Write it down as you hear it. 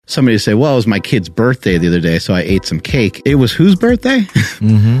somebody say, well, it was my kid's birthday the other day, so I ate some cake. It was whose birthday?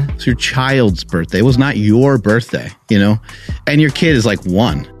 Mm-hmm. It's your child's birthday. It was not your birthday, you know? And your kid is like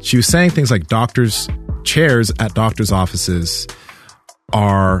 1. She was saying things like chairs at doctors' offices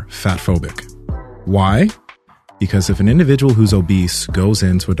are fat phobic. Why? Because if an individual who's obese goes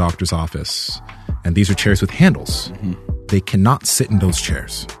into a doctor's office, and these are chairs with handles, they cannot sit in those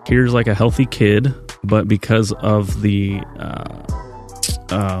chairs. Here's like a healthy kid, but because of the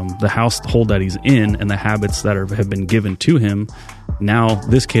household that he's in and the habits that have been given to him, now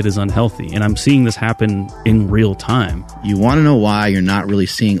this kid is unhealthy. And I'm seeing this happen in real time. You want to know why you're not really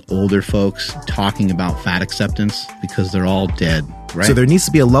seeing older folks talking about fat acceptance? Because they're all dead, right? So there needs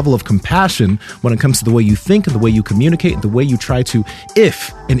to be a level of compassion when it comes to the way you think and the way you communicate and the way you try to,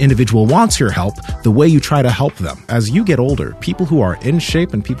 if an individual wants your help, the way you try to help them. As you get older, people who are in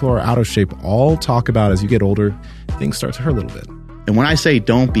shape and people who are out of shape all talk about, as you get older, things start to hurt a little bit. And when I say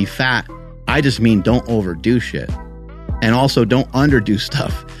don't be fat, I just mean don't overdo shit. And also don't underdo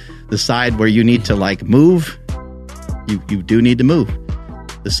stuff. The side where you need to like move, you do need to move.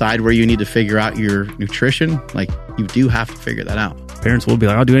 The side where you need to figure out your nutrition, like you do have to figure that out. Parents will be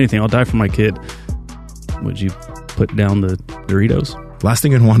like, I'll do anything. I'll die for my kid. Would you put down the Doritos? Last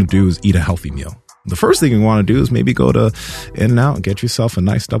thing you want to do is eat a healthy meal. The first thing you want to do is maybe go to In-N-Out and get yourself a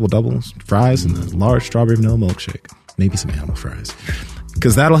nice double, fries and a large strawberry vanilla milkshake. Maybe some animal fries.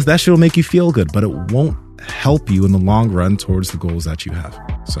 Because that shit will make you feel good, but it won't help you in the long run towards the goals that you have.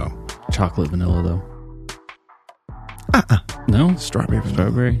 So chocolate vanilla though. No? Strawberry vanilla.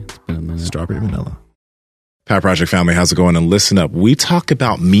 Strawberry? It's been a minute. Strawberry vanilla. Power Project family, how's it going? And listen up. We talk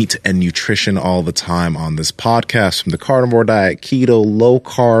about meat and nutrition all the time on this podcast, from the carnivore diet, keto, low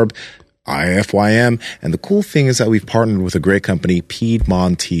carb, IFYM. And the cool thing is that we've partnered with a great company,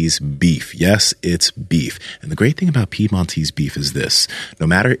 Piedmontese Beef. Yes, it's beef. And the great thing about Piedmontese Beef is this: no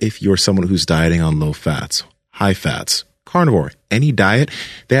matter if you're someone who's dieting on low fats, high fats, carnivore, any diet,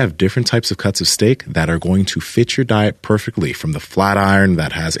 they have different types of cuts of steak that are going to fit your diet perfectly. From the flat iron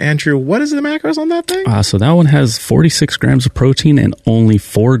that has, Andrew, what is the macros on that thing? So that one has 46 grams of protein and only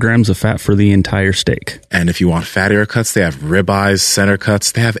 4 grams of fat for the entire steak. And if you want fattier cuts, they have ribeyes, center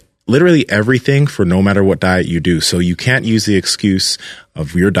cuts. They have literally everything for no matter what diet you do. So you can't use the excuse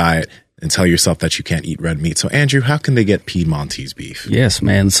of your diet and tell yourself that you can't eat red meat. So Andrew, how can they get Piedmontese beef? Yes,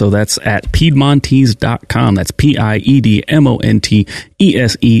 man. So that's at Piedmontese.com. That's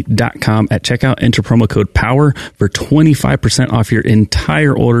Piedmontese.com. At checkout, enter promo code POWER for 25% off your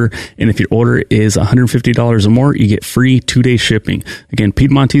entire order. And if your order is $150 or more, you get free 2-day shipping. Again,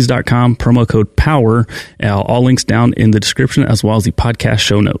 Piedmontese.com, promo code POWER. All links down in the description, as well as the podcast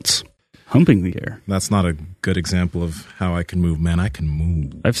show notes. Humping the air. That's not a good example of how I can move. Man, I can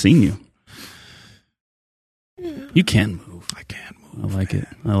move. I've seen you. You can move. I can move. I like it.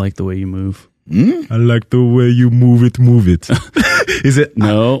 I like the way you move. I like the way you move it. Is it?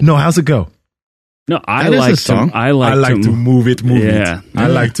 No. No, how's it go? No, I like to move it. Yeah. I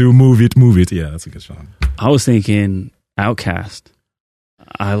like to move it. Yeah, that's a good song. I was thinking Outkast.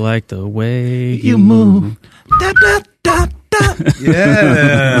 I like the way you move. Da, da, da, da.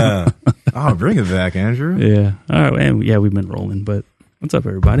 Yeah. Oh, bring it back, Andrew. Yeah. All right. And yeah, we've been rolling, but what's up,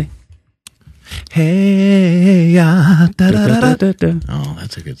 everybody? Hey, da, da, da, da, da. Oh,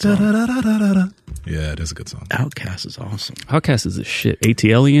 that's a good song. Yeah, it is a good song. Outkast is awesome. Outkast is the shit.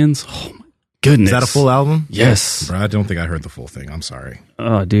 ATLians. Oh my goodness. Is that a full album? Yes. Bro, I don't think I heard the full thing. I'm sorry.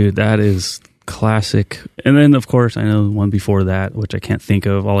 Oh, dude, that is classic. And then, of course, I know the one before that, which I can't think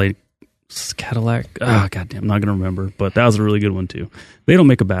of. Cadillac. Goddamn, I'm not gonna remember. But that was a really good one too. They don't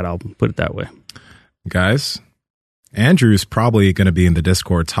make a bad album. Put it that way. Guys, Andrew's probably going to be in the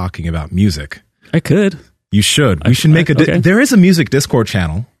Discord talking about music. I could. You should. We should make there is a music Discord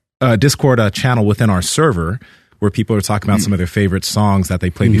channel within our server where people are talking about some of their favorite songs that they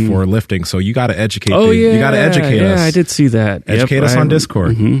play before lifting. So you got to educate. You got to educate us. Yeah, I did see that. Educate us on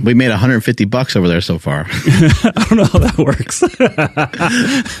Discord. Mm-hmm. We made $150 over there so far. I don't know how that works.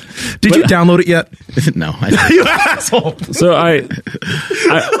 Did you download it yet? No, you asshole. So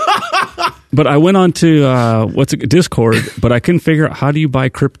but I went on to Discord, but I couldn't figure out how do you buy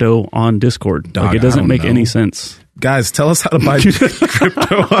crypto on Discord. Dog, like, it doesn't make any sense. Guys, tell us how to buy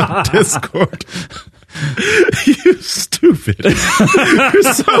crypto on Discord. You stupid. You're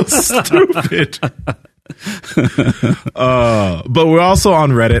so stupid. But we're also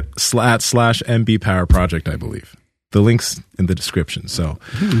on Reddit /MB Power Project, I believe. The link's in the description. So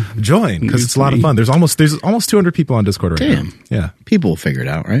join, because it's a lot of fun. There's almost 200 people on Discord right now. Yeah. People will figure it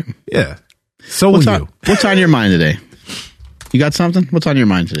out, right? Yeah. So will you. What's on your mind today? You got something? What's on your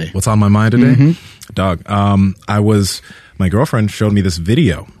mind today? What's on my mind today? Dog. My girlfriend showed me this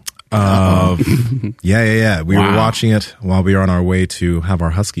video Yeah. We were watching it while we were on our way to have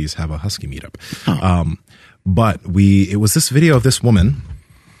our Huskies have a Husky meetup. But it was this video of this woman,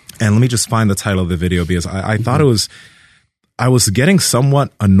 and let me just find the title of the video because I thought I was getting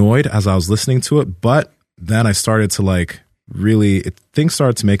somewhat annoyed as I was listening to it, but then I started to things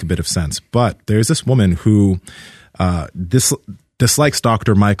started to make a bit of sense. But there's this woman who dislikes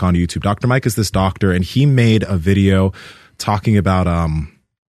Dr. Mike on YouTube. Dr. Mike is this doctor, and he made a video talking about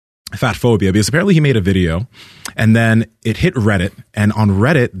fat phobia, because apparently he made a video and then it hit Reddit, and on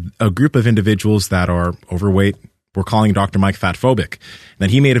Reddit, a group of individuals that are overweight were calling Dr. Mike fat phobic. Then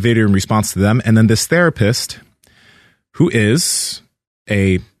he made a video in response to them. And then this therapist, who is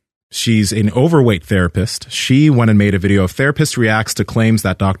she's an overweight therapist, she went and made a video of therapist reacts to claims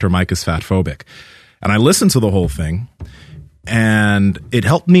that Dr. Mike is fat phobic. And I listened to the whole thing, and it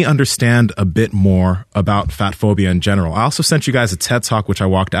helped me understand a bit more about fat phobia in general. I also sent you guys a TED Talk, which I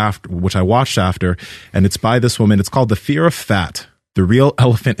watched after, and it's by this woman. It's called The Fear of Fat, The Real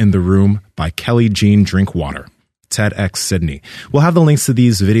Elephant in the Room by Kelly Jean Drinkwater, TEDx Sydney. We'll have the links to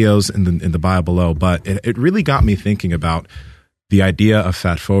these videos in the bio below, but it really got me thinking about the idea of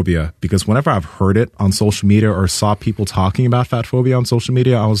fat phobia, because whenever I've heard it on social media or saw people talking about fat phobia on social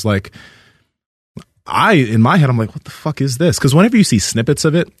media, I was like, in my head, I'm like, what the fuck is this? Because whenever you see snippets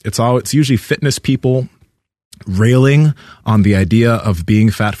of it, it's usually fitness people railing on the idea of being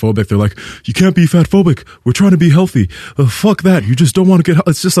fat phobic. They're like, you can't be fat phobic. We're trying to be healthy. Fuck that. You just don't want to get,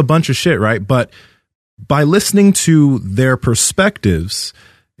 it's just a bunch of shit, right? But by listening to their perspectives,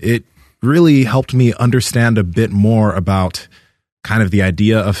 it really helped me understand a bit more about kind of the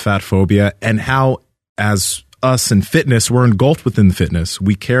idea of fat phobia and how, as us in fitness, we're engulfed within fitness.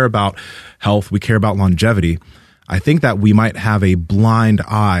 We care about health. We care about longevity. I think that we might have a blind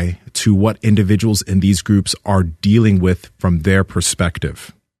eye to what individuals in these groups are dealing with from their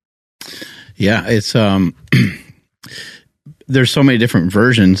perspective. Yeah, it's there's so many different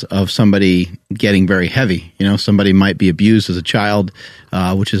versions of somebody getting very heavy. You know, somebody might be abused as a child,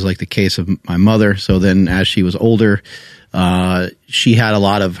 which is like the case of my mother. So then as she was older, she had a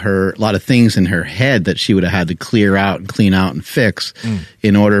lot of things in her head that she would have had to clear out and clean out and fix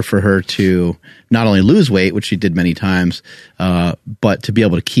in order for her to not only lose weight, which she did many times, but to be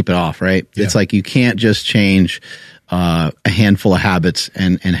able to keep it off, right? Yeah. It's like you can't just change a handful of habits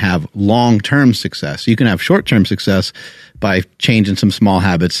and have long-term success. You can have short-term success by changing some small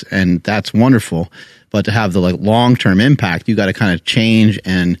habits, and that's wonderful. But to have the long-term impact, you got to kind of change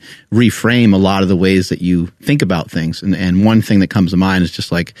and reframe a lot of the ways that you think about things. And one thing that comes to mind is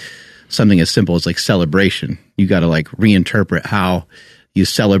just like something as simple as like celebration. You got to reinterpret how you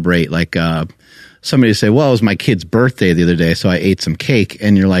celebrate. Like somebody say, well, it was my kid's birthday the other day, so I ate some cake.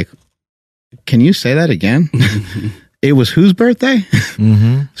 And you're like, can you say that again? It was whose birthday?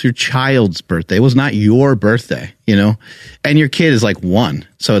 Mm-hmm. It's your child's birthday. It was not your birthday, you know? And your kid is 1.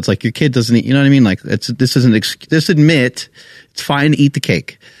 So it's like your kid doesn't, you know what I mean? Just admit it's fine to eat the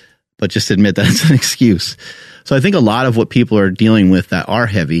cake, but just admit that it's an excuse. So I think a lot of what people are dealing with that are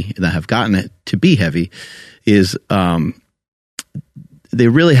heavy, that have gotten it to be heavy, is they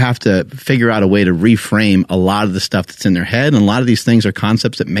really have to figure out a way to reframe a lot of the stuff that's in their head. And a lot of these things are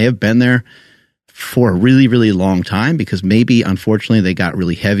concepts that may have been there for a really, really long time, because maybe, unfortunately, they got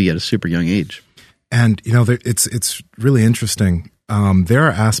really heavy at a super young age. And, it's really interesting. There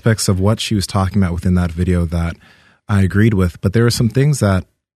are aspects of what she was talking about within that video that I agreed with, but there are some things that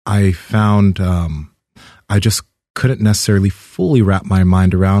I found I just couldn't necessarily fully wrap my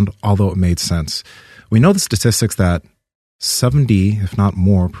mind around, although it made sense. We know the statistics that 70, if not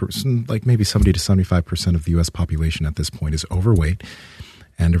more, maybe 70 to 75% of the U.S. population at this point is overweight,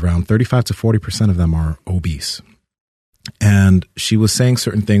 and around 35 to 40% of them are obese. And she was saying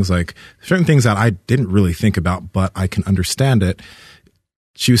certain things that I didn't really think about, but I can understand it.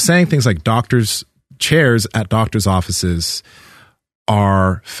 She was saying things like chairs at doctors' offices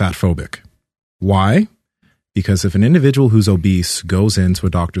are fat phobic. Why? Because if an individual who's obese goes into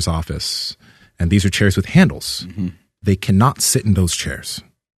a doctor's office, and these are chairs with handles, mm-hmm. they cannot sit in those chairs.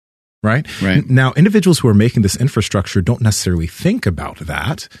 Right? Now, individuals who are making this infrastructure don't necessarily think about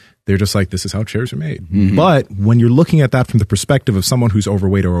that. They're just like, this is how chairs are made. Mm-hmm. But when you're looking at that from the perspective of someone who's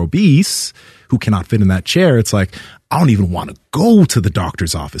overweight or obese, who cannot fit in that chair, it's like, I don't even want to go to the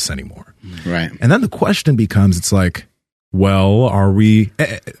doctor's office anymore. Right. And then the question becomes, it's like, well, are we,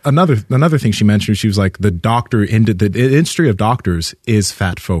 another thing she mentioned, she was like, the industry of doctors is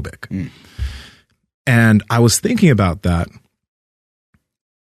fat phobic. Mm. And I was thinking about that.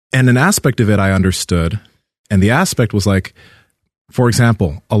 And an aspect of it I understood, and the aspect was like, for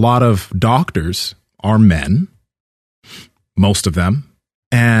example, a lot of doctors are men, most of them,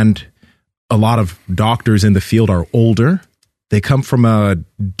 And a lot of doctors in the field are older. They come from a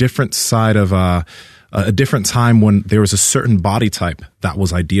different side of a different time when there was a certain body type that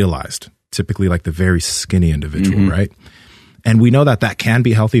was idealized, typically like the very skinny individual, right? And we know that that can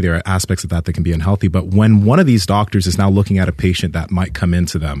be healthy. There are aspects of that that can be unhealthy. But when one of these doctors is now looking at a patient that might come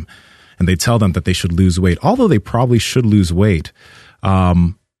into them and they tell them that they should lose weight, although they probably should lose weight,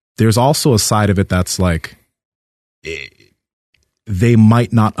 there's also a side of it that's like, they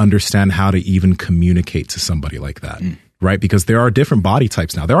might not understand how to even communicate to somebody like that, right? Because there are different body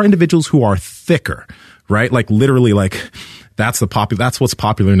types now. There are individuals who are thicker, right? Like literally, like that's what's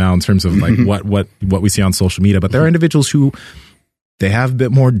popular now in terms of like what we see on social media. But there are individuals who they have a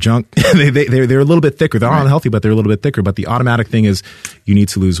bit more junk. they're a little bit thicker. They're not unhealthy, but they're a little bit thicker. But the automatic thing is you need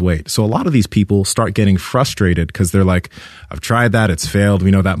to lose weight. So a lot of these people start getting frustrated because they're like, I've tried that. It's failed. We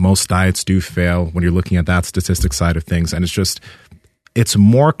know that most diets do fail when you're looking at that statistic side of things. And it's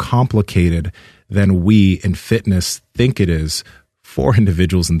more complicated than we in fitness think it is for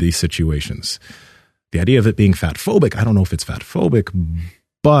individuals in these situations. The idea of it being fat phobic, I don't know if it's fat phobic,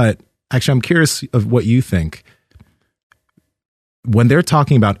 but actually I'm curious of what you think. When they're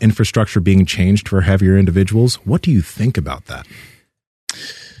talking about infrastructure being changed for heavier individuals, what do you think about that?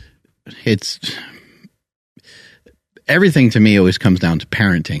 Everything to me always comes down to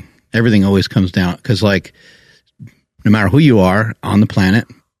parenting. Everything always comes down, because like, no matter who you are on the planet,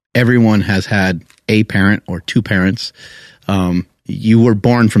 everyone has had a parent or two parents. You were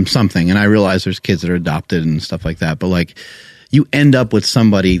born from something, and I realize there's kids that are adopted and stuff like that, but like you end up with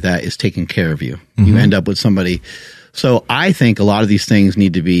somebody that is taking care of you. You end up with somebody. So I think a lot of these things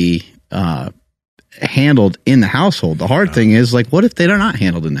need to be handled in the household. The hard thing is like, what if they're not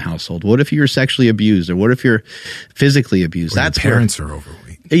handled in the household? What if you're sexually abused, or what if you're physically abused? Or your parents are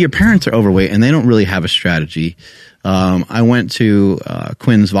overweight. Your parents are overweight and they don't really have a strategy. I went to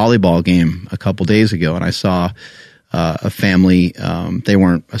Quinn's volleyball game a couple days ago, and I saw a family. They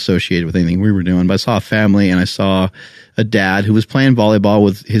weren't associated with anything we were doing, but I saw a family, and I saw a dad who was playing volleyball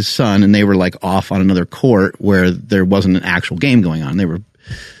with his son, and they were like off on another court where there wasn't an actual game going on. They were,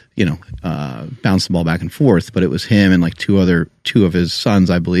 bouncing the ball back and forth, but it was him and like two of his sons,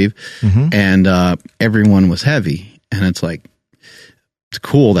 I believe. And everyone was heavy, and it's like, it's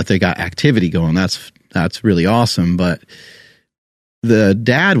cool that they got activity going. That's really awesome. But the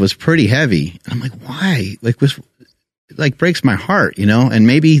dad was pretty heavy. I'm like, why? Like breaks my heart, and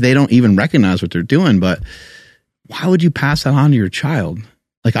maybe they don't even recognize what they're doing, but why would you pass that on to your child?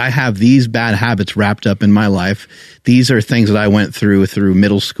 Like, I have these bad habits wrapped up in my life. These are things that I went through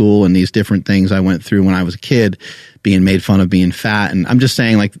middle school, and these different things I went through when I was a kid, being made fun of being fat. And I'm just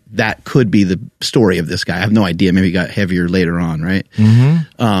saying, like, that could be the story of this guy. I have no idea. Maybe he got heavier later on, right?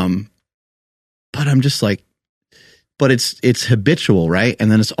 But I'm just like, but it's habitual, right?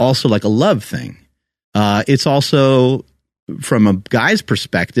 And then it's also like a love thing. It's also, from a guy's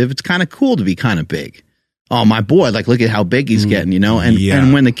perspective, it's kind of cool to be kind of big. Oh, my boy, like, look at how big he's getting,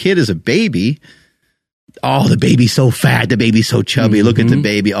 And when the kid is a baby, oh, the baby's so fat, the baby's so chubby. Look at the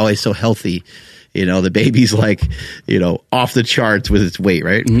baby. Oh, he's so healthy. The baby's like, off the charts with its weight,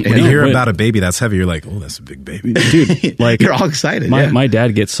 right? When you hear about a baby that's heavy, you're like, oh, that's a big baby. Dude, like, you're all excited. My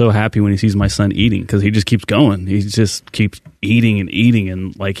dad gets so happy when he sees my son eating, because he just keeps going. He just keeps eating and eating,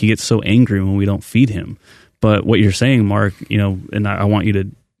 and like, he gets so angry when we don't feed him. But what you're saying, Mark, and I want you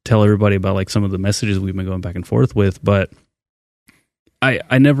to tell everybody about like some of the messages we've been going back and forth with, but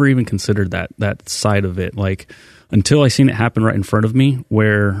I never even considered that side of it, like, until I seen it happen right in front of me,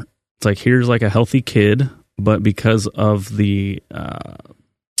 where it's like, here's like a healthy kid, but because of the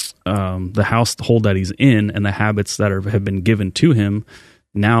household that he's in and the habits that have been given to him,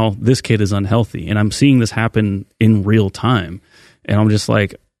 now this kid is unhealthy. And I'm seeing this happen in real time. And I'm just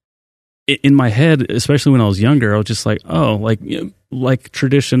like, in my head, especially when I was younger, I was just like, oh, like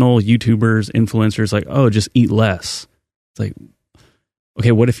traditional YouTubers, influencers, like, oh, just eat less. It's like,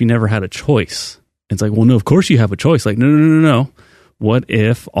 okay, what if you never had a choice? It's like, well, no, of course you have a choice. Like, no. What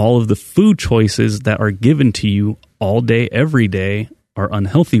if all of the food choices that are given to you all day, every day, are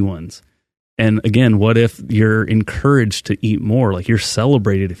unhealthy ones? And again, what if you're encouraged to eat more? Like, you're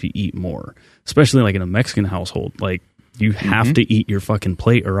celebrated if you eat more, especially like in a Mexican household. Like, you have to eat your fucking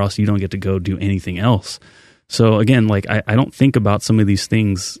plate, or else you don't get to go do anything else. So again, like, I don't think about some of these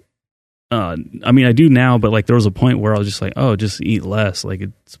things. I mean, I do now, but like, there was a point where I was just like, oh, just eat less. Like,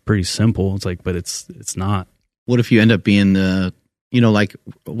 it's pretty simple. It's like, but it's not. What if you end up being like,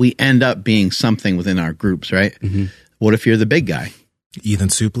 we end up being something within our groups, right? What if you're the big guy? Ethan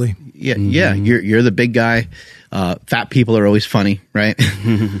Suplee? Yeah, you're the big guy. Fat people are always funny, right?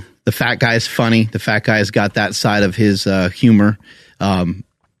 The fat guy is funny. The fat guy's got that side of his humor.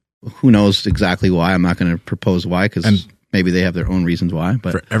 Who knows exactly why? I'm not going to propose why, because maybe they have their own reasons why.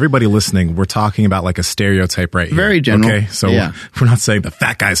 But for everybody listening, we're talking about like a stereotype right here. Very general. Okay, so we're not saying the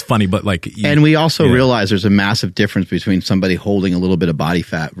fat guy's funny, but like, and we also realize there's a massive difference between somebody holding a little bit of body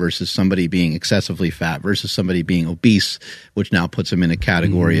fat versus somebody being excessively fat versus somebody being obese, which now puts them in a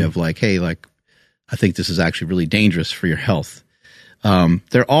category of like, hey, like, I think this is actually really dangerous for your health.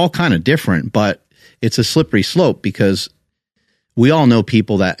 They're all kind of different, but it's a slippery slope because we all know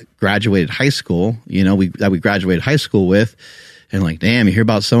people that graduated high school, that we graduated high school with, and like, damn, you hear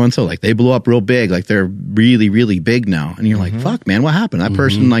about so-and-so, like they blew up real big, like they're really, really big now. And you're like, fuck, man, what happened? That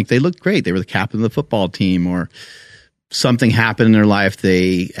person, like they looked great. They were the captain of the football team, or something happened in their life.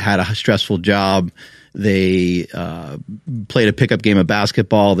 They had a stressful job. They played a pickup game of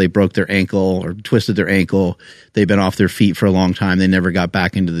basketball. They broke their ankle or twisted their ankle. They've been off their feet for a long time. They never got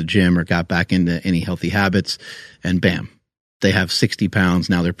back into the gym or got back into any healthy habits. And bam, they have 60 pounds.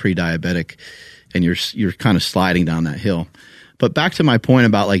 Now they're pre-diabetic, and you're kind of sliding down that hill. But back to my point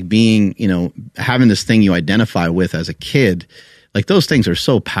about like being, having this thing you identify with as a kid, like those things are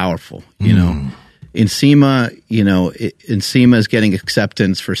so powerful, Nsema is getting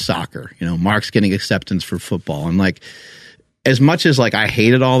acceptance for soccer. Mark's getting acceptance for football. And like, as much as like I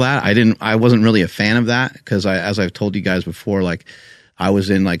hated all that, I wasn't really a fan of that, because as I've told you guys before, like I was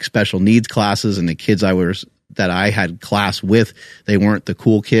in like special needs classes, and the kids that I had class with, they weren't the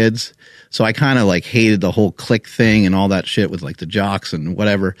cool kids. So I kind of like hated the whole clique thing and all that shit with like the jocks and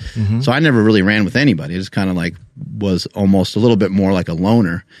whatever. So I never really ran with anybody. I just kind of like was almost a little bit more like a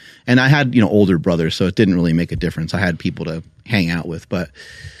loner. And I had, older brothers, so it didn't really make a difference. I had people to hang out with, but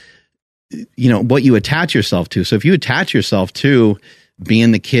what you attach yourself to. So if you attach yourself to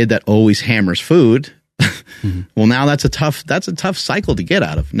being the kid that always hammers food, well, now that's a tough cycle to get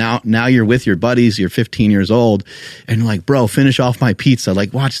out of. Now you're with your buddies, you're 15 years old, and you're like, bro, finish off my pizza.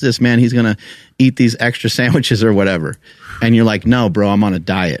 Like, watch this, man. He's going to eat these extra sandwiches or whatever. And you're like, no, bro, I'm on a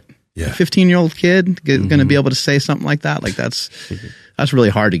diet. Yeah. A 15-year-old kid going to be able to say something like that? Like that's really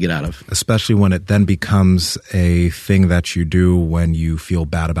hard to get out of. Especially when it then becomes a thing that you do when you feel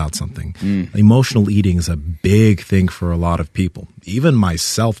bad about something. Emotional eating is a big thing for a lot of people. Even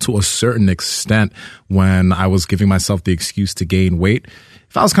myself, to a certain extent, when I was giving myself the excuse to gain weight,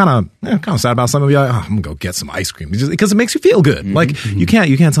 if I was kind of sad about something, I'd be like, I'm gonna go get some ice cream, because it makes you feel good. Like you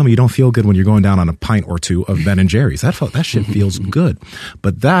can't tell me you don't feel good when you're going down on a pint or two of Ben and Jerry's. That shit feels good.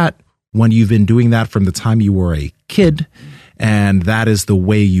 But that, when you've been doing that from the time you were a kid, and that is the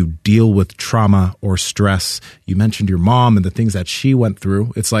way you deal with trauma or stress. You mentioned your mom and the things that she went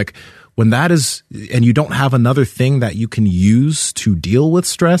through. It's like, when that is, and you don't have another thing that you can use to deal with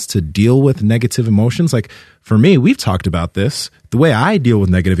stress, to deal with negative emotions. Like for me, we've talked about this. The way I deal with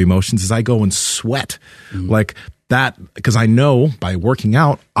negative emotions is I go and sweat. Like that, because I know by working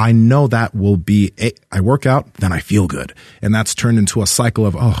out, I know that will be, I work out, then I feel good. And that's turned into a cycle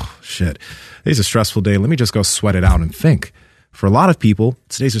of, oh shit, today's a stressful day. Let me just go sweat it out and think. For a lot of people,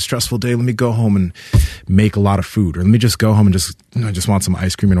 today's a stressful day. Let me go home and make a lot of food, or let me just go home and I just want some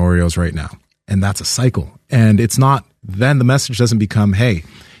ice cream and Oreos right now. And that's a cycle. And it's not, then the message doesn't become, hey,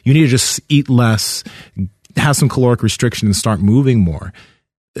 you need to just eat less, have some caloric restriction, and start moving more.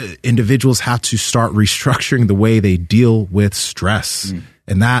 Individuals have to start restructuring the way they deal with stress.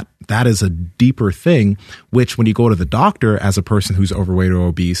 And that is a deeper thing, which when you go to the doctor as a person who's overweight or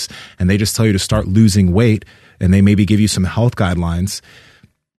obese, and they just tell you to start losing weight, and they maybe give you some health guidelines,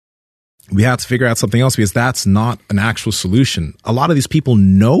 we have to figure out something else, because that's not an actual solution. A lot of these people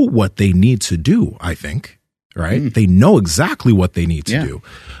know what they need to do, I think, right? They know exactly what they need to do,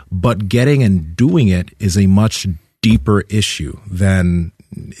 but getting and doing it is a much deeper issue than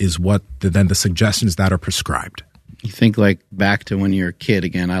the suggestions that are prescribed. You think like back to when you're a kid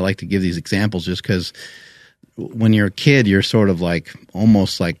again. I like to give these examples just because when you're a kid, you're sort of like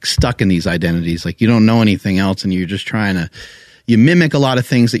almost like stuck in these identities. Like you don't know anything else, and you're just you mimic a lot of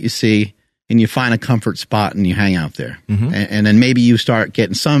things that you see, and you find a comfort spot and you hang out there. And then maybe you start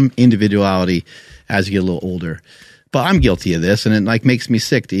getting some individuality as you get a little older. But I'm guilty of this, and it like makes me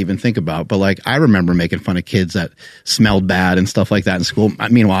sick to even think about. But like I remember making fun of kids that smelled bad and stuff like that in school.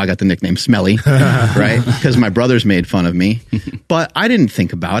 Meanwhile, I got the nickname Smelly, right? Because my brothers made fun of me. But I didn't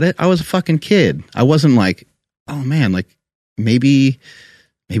think about it. I was a fucking kid. I wasn't like, oh man, like maybe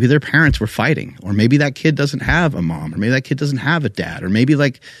their parents were fighting, or maybe that kid doesn't have a mom, or maybe that kid doesn't have a dad, or maybe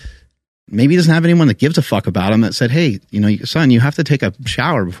he doesn't have anyone that gives a fuck about him that said, hey, son, you have to take a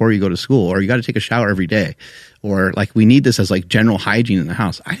shower before you go to school, or you got to take a shower every day, or like we need this as like general hygiene in the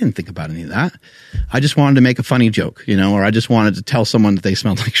house. I didn't think about any of that. I just wanted to make a funny joke, or I just wanted to tell someone that they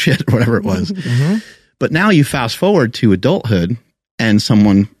smelled like shit or whatever it was. But now you fast forward to adulthood, and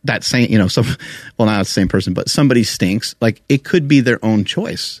someone that same, well, not the same person, but somebody stinks, like it could be their own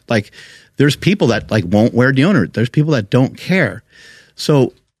choice. Like there's people that like won't wear deodorant. There's people that don't care.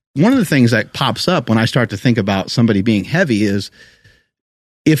 So one of the things that pops up when I start to think about somebody being heavy is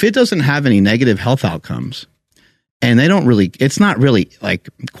if it doesn't have any negative health outcomes and they don't really, it's not really like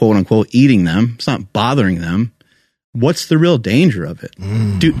quote unquote eating them, it's not bothering them, what's the real danger of it?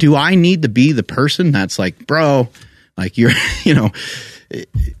 Do I need to be the person that's like, bro, like you're,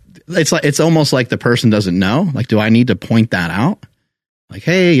 it's almost like the person doesn't know. Like, do I need to point that out? Like,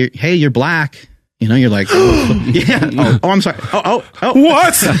 hey, you're black. You're like, yeah. Oh, I'm sorry. Oh.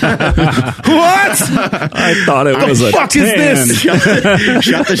 What? What? I thought it was a fuck 10. Is this?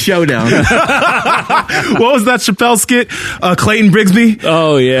 Shut the show down. What was that Chappelle skit? Clayton Brigsby?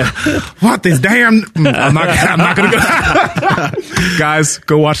 Oh, yeah. What this damn? I'm not going to go. Guys,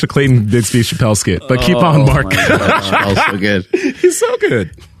 go watch the Clayton Brigsby Chappelle skit. But keep on, Mark. Chappelle's so good. He's so good.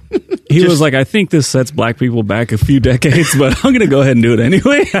 He was like, I think this sets black people back a few decades, but I'm going to go ahead and do it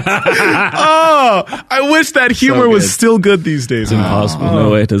anyway. I wish that humor was still good these days. Impossible.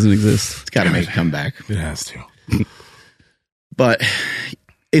 No way. It doesn't exist. It's got to make a comeback. It has to. But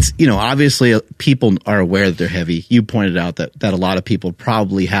it's, obviously people are aware that they're heavy. You pointed out that a lot of people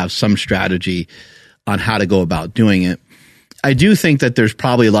probably have some strategy on how to go about doing it. I do think that there's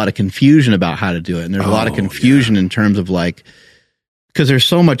probably a lot of confusion about how to do it. And there's a lot of confusion in terms of like, because there's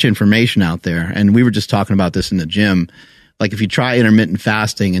so much information out there. And we were just talking about this in the gym. Like if you try intermittent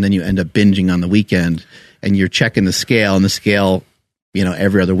fasting and then you end up binging on the weekend and you're checking the scale and the scale,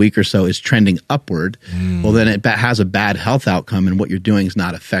 every other week or so is trending upward. Well, then it has a bad health outcome and what you're doing is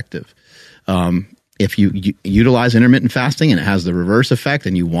not effective. If you utilize intermittent fasting and it has the reverse effect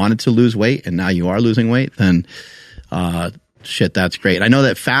and you wanted to lose weight and now you are losing weight, then shit, that's great. I know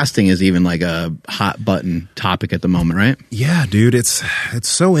that fasting is even like a hot button topic at the moment, right? Yeah, dude, it's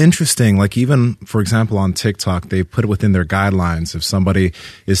so interesting. Like even, for example, on TikTok, they put it within their guidelines. If somebody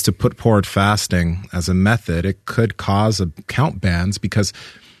is to put forward fasting as a method, it could cause account bans because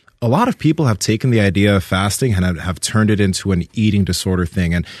a lot of people have taken the idea of fasting and have turned it into an eating disorder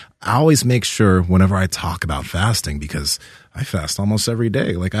thing. And I always make sure whenever I talk about fasting, because I fast almost every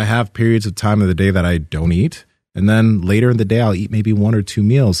day. Like I have periods of time of the day that I don't eat. And then later in the day, I'll eat maybe 1 or 2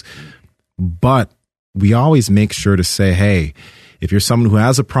 meals. But we always make sure to say, hey, if you're someone who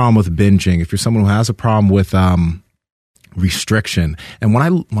has a problem with binging, if you're someone who has a problem with restriction, and when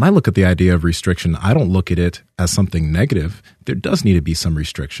I look at the idea of restriction, I don't look at it as something negative. There does need to be some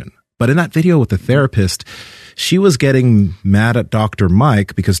restriction. But in that video with the therapist, she was getting mad at Dr.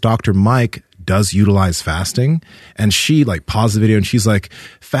 Mike because Dr. Mike does utilize fasting, and she like paused the video and she's like,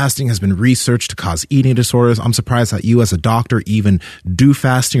 fasting has been researched to cause eating disorders. I'm surprised that you as a doctor even do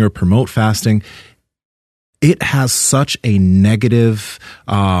fasting or promote fasting. It has such a negative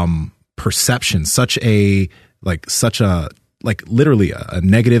perception, literally a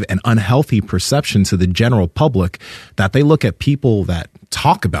negative and unhealthy perception to the general public that they look at people that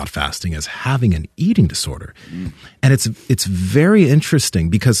talk about fasting as having an eating disorder. And it's very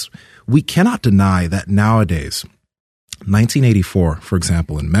interesting because we cannot deny that nowadays, 1984, for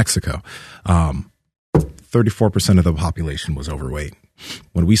example, in Mexico, 34% of the population was overweight.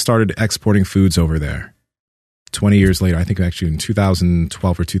 When we started exporting foods over there, 20 years later, I think actually in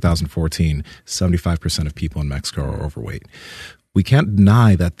 2012 or 2014, 75% of people in Mexico are overweight. We can't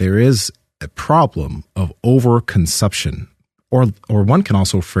deny that there is a problem of overconsumption, or one can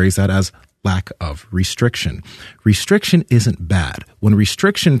also phrase that as lack of restriction. Restriction isn't bad. When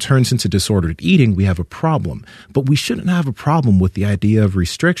restriction turns into disordered eating, we have a problem. But we shouldn't have a problem with the idea of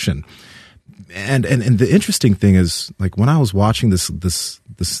restriction. And the interesting thing is, like when I was watching this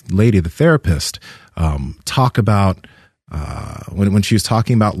lady, the therapist, talk about when she was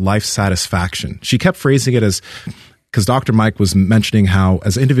talking about life satisfaction, she kept phrasing it as, because Dr. Mike was mentioning how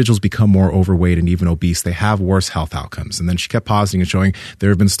as individuals become more overweight and even obese, they have worse health outcomes. And then she kept pausing and showing there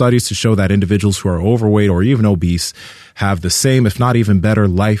have been studies to show that individuals who are overweight or even obese have the same, if not even better,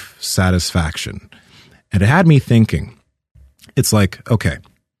 life satisfaction. And it had me thinking, it's like, okay,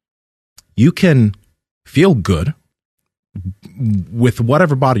 you can feel good with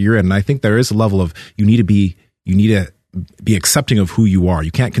whatever body you're in. And I think there is a level of you need to be accepting of who you are.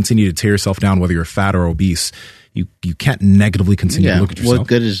 You can't continue to tear yourself down whether you're fat or obese. You can't negatively continue to look at yourself. What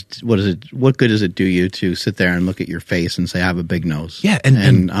good does it do you to sit there and look at your face and say I have a big nose? Yeah,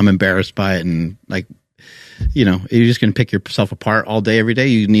 and I'm embarrassed by it, and like, you're just going to pick yourself apart all day every day.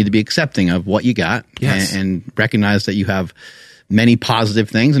 You need to be accepting of what you got, and recognize that you have many positive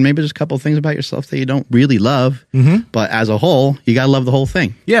things, and maybe there's a couple of things about yourself that you don't really love, but as a whole, you got to love the whole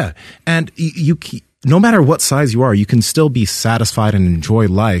thing. Yeah, and you no matter what size you are, you can still be satisfied and enjoy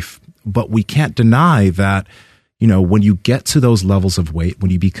life. But we can't deny that, when you get to those levels of weight, when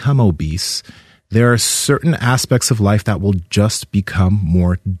you become obese, there are certain aspects of life that will just become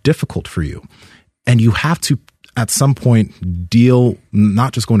more difficult for you. And you have to, at some point, deal,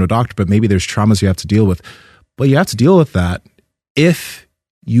 not just going to a doctor, but maybe there's traumas you have to deal with. But you have to deal with that if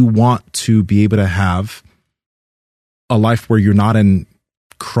you want to be able to have a life where you're not in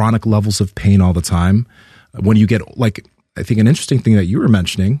chronic levels of pain all the time. When you get, like, I think an interesting thing that you were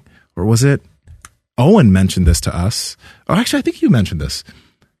mentioning, or was it Owen mentioned this to us? Or actually, I think you mentioned this.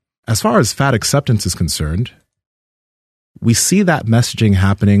 As far as fat acceptance is concerned, we see that messaging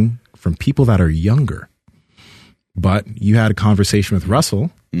happening from people that are younger. But you had a conversation with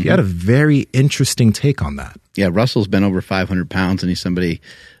Russell. Mm-hmm. He had a very interesting take on that. Yeah, Russell's been over 500 pounds, and he's somebody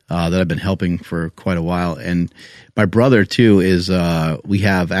that I've been helping for quite a while. And my brother, too, is we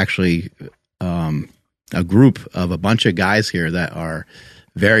have actually a group of a bunch of guys here that are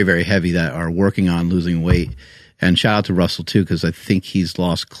very, very heavy that are working on losing weight. And shout out to Russell, too, because I think he's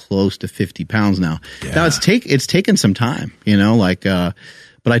lost close to 50 pounds now. Yeah. Now, it's taken some time,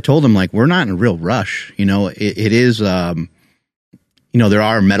 but I told him, we're not in a real rush. It is, there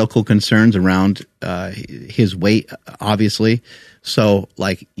are medical concerns around his weight, obviously. So,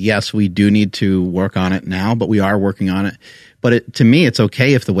 yes, we do need to work on it now, but we are working on it. But to me, it's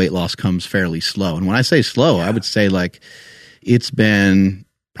okay if the weight loss comes fairly slow. And when I say slow, I would say it's been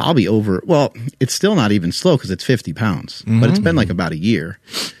probably it's still not even slow because it's 50 pounds, but it's been about a year.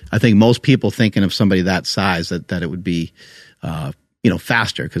 I think most people thinking of somebody that size that it would be,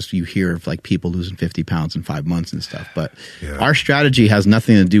 faster because you hear of people losing 50 pounds in 5 months and stuff. But our strategy has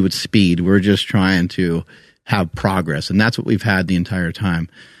nothing to do with speed. We're just trying to have progress. And that's what we've had the entire time.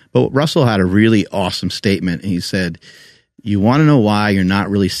 But Russell had a really awesome statement. And he said, you want to know why you're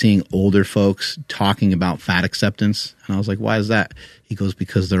not really seeing older folks talking about fat acceptance? And I was like, why is that? He goes,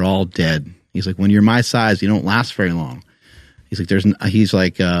 because they're all dead. He's like, when you're my size, you don't last very long. He's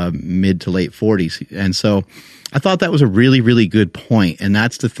like, mid to late 40s. And so I thought that was a really, really good point. And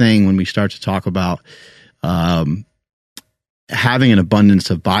that's the thing when we start to talk about having an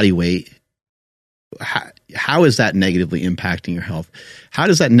abundance of body weight. How is that negatively impacting your health? How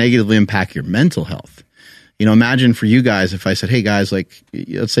does that negatively impact your mental health? Imagine for you guys, if I said, hey guys,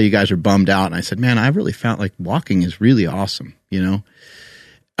 let's say you guys are bummed out. And I said, man, I really found walking is really awesome, and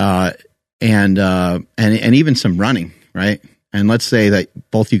even some running, right? And let's say that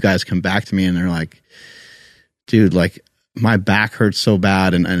both you guys come back to me and they're like, dude, my back hurts so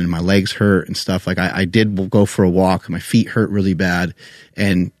bad and my legs hurt and stuff. I did go for a walk. My feet hurt really bad.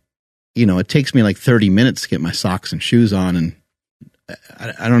 And, it takes me 30 minutes to get my socks and shoes on. And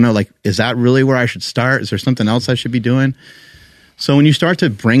I don't know, is that really where I should start? Is there something else I should be doing? So when you start to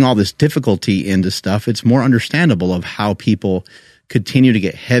bring all this difficulty into stuff, it's more understandable of how people continue to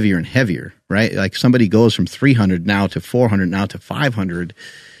get heavier and heavier, right? Somebody goes from 300 now to 400 now to 500.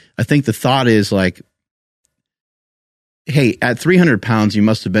 I think the thought is hey, at 300 pounds, you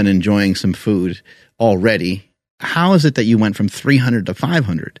must have been enjoying some food already. How is it that you went from 300 to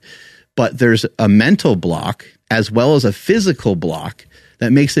 500? But there's a mental block as well as a physical block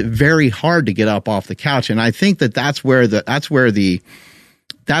that makes it very hard to get up off the couch. And I think that's where it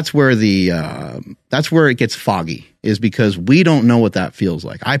gets foggy, is because we don't know what that feels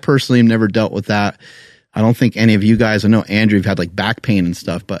like. I personally have never dealt with that. I don't think any of you guys, I know Andrew, you've had back pain and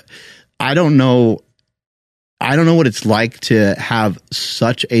stuff, but I don't know what it's like to have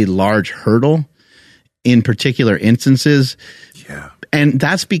such a large hurdle in particular instances. Yeah. And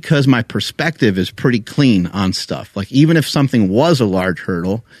that's because my perspective is pretty clean on stuff. Even if something was a large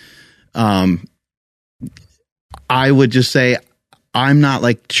hurdle, I would just say I'm not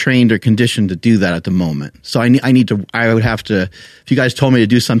trained or conditioned to do that at the moment. So I would have to, if you guys told me to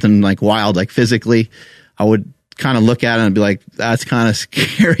do something wild, physically, I would kind of look at it and be like, that's kind of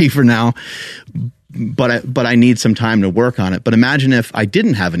scary for now. But I need some time to work on it. But imagine if I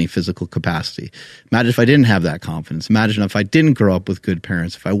didn't have any physical capacity. Imagine if I didn't have that confidence. Imagine if I didn't grow up with good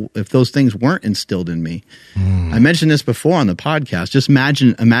parents. If those things weren't instilled in me. I mentioned this before on the podcast. Just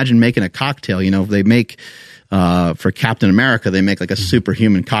imagine making a cocktail. They make for Captain America, they make a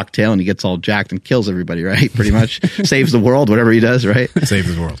superhuman cocktail, and he gets all jacked and kills everybody. Right, pretty much saves the world. Whatever he does, right?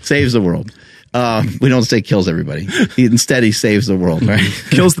 Saves the world. Saves the world. We don't say kills everybody. Instead, he saves the world, right?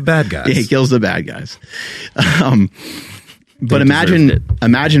 Kills the bad guys. Yeah, he kills the bad guys. But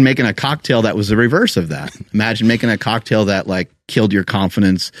imagine making a cocktail that was the reverse of that. Imagine making a cocktail that killed your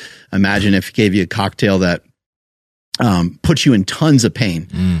confidence. Imagine if he gave you a cocktail that puts you in tons of pain.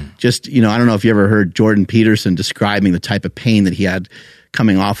 Just, I don't know if you ever heard Jordan Peterson describing the type of pain that he had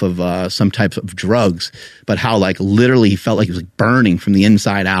coming off of some types of drugs, but how like literally he felt like he was like burning from the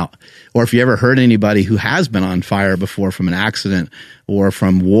inside out. Or if you ever heard anybody who has been on fire before from an accident or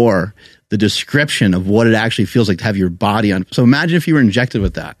from war, the description of what it actually feels like to have your body on. So imagine if you were injected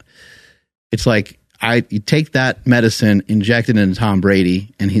with that. It's like you take that medicine, inject it into Tom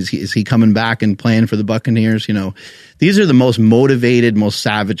Brady, and is he coming back and playing for the Buccaneers? These are the most motivated, most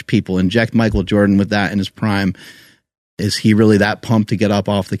savage people. Inject Michael Jordan with that in his prime. Is he really that pumped to get up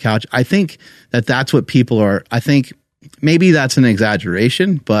off the couch? I think that's what people are. I think maybe that's an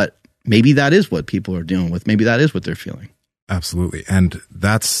exaggeration, but maybe that is what people are dealing with. Maybe that is what they're feeling. Absolutely. And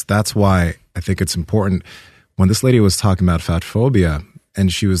that's why I think it's important. When this lady was talking about fat phobia,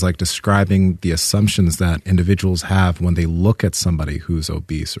 and she was like describing the assumptions that individuals have when they look at somebody who's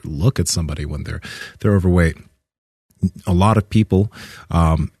obese or look at somebody when they're overweight. A lot of people,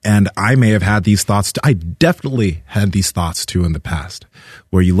 and I may have had these thoughts. I definitely had these thoughts too in the past,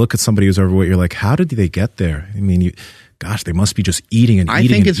 where you look at somebody who's overweight, you're like, how did they get there? I mean, gosh, they must be just eating and eating. I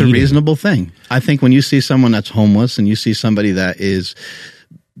think it's a reasonable thing. I think when you see someone that's homeless and you see somebody that is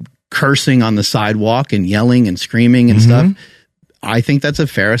cursing on the sidewalk and yelling and screaming and stuff, I think that's a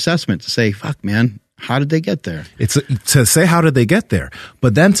fair assessment to say, fuck, man, how did they get there? It's to say, how did they get there?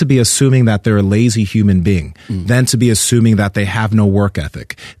 But then to be assuming that they're a lazy human being, then to be assuming that they have no work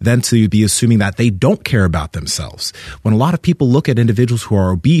ethic, then to be assuming that they don't care about themselves. When a lot of people look at individuals who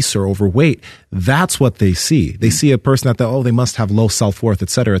are obese or overweight, that's what they see. They see a person that, they must have low self-worth, et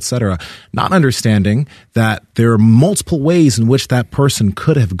cetera, not understanding that there are multiple ways in which that person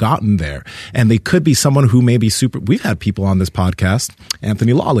could have gotten there. And they could be someone who may be we've had people on this podcast,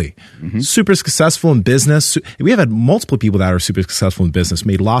 Anthony Lawley, super successful in business. We have had multiple people that are super successful in business,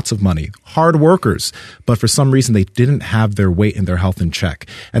 made lots of money, hard workers, but for some reason they didn't have their weight and their health in check.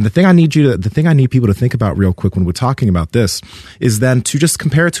 And the thing I need people to think about real quick when we're talking about this is then to just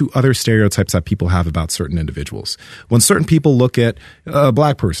compare it to other stereotypes that people have about certain individuals. When certain people look at a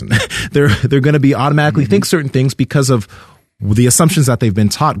black person, they're going to be automatically think certain things because of the assumptions that they've been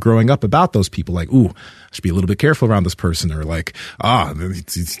taught growing up about those people, like, ooh, I should be a little bit careful around this person, or like, there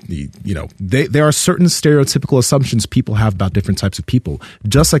are certain stereotypical assumptions people have about different types of people,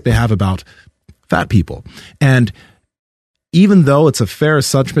 just like they have about fat people. And even though it's a fair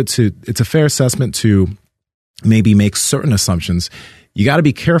assessment to maybe make certain assumptions, you got to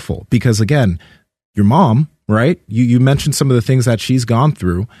be careful because, again, your mom, right? You mentioned some of the things that she's gone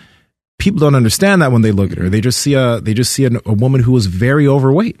through. People don't understand that when they look at her. They just see a woman who was very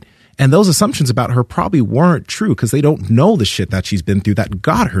overweight. And those assumptions about her probably weren't true because they don't know the shit that she's been through that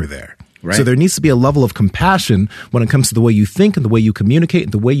got her there. Right. So there needs to be a level of compassion when it comes to the way you think and the way you communicate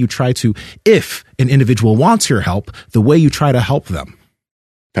and the way you try to, if an individual wants your help, the way you try to help them.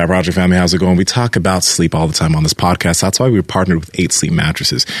 Pat Project family, how's it going? We talk about sleep all the time on this podcast. That's why we partnered with 8 Sleep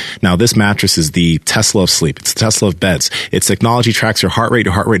mattresses. Now, this mattress is the Tesla of sleep. It's the Tesla of beds. Its technology tracks your heart rate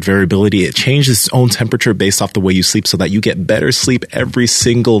variability. It changes its own temperature based off the way you sleep so that you get better sleep every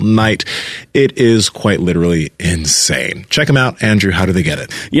single night. It is quite literally insane. Check them out. Andrew, how do they get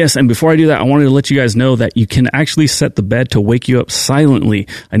it? Yes, and before I do that, I wanted to let you guys know that you can actually set the bed to wake you up silently.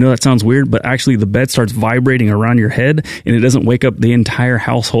 I know that sounds weird, but actually the bed starts vibrating around your head and it doesn't wake up the entire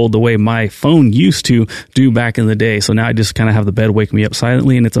household the way my phone used to do back in the day. So now I just kind of have the bed wake me up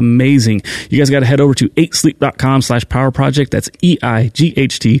silently, and it's amazing. You guys got to head over to 8sleep.com/power project. That's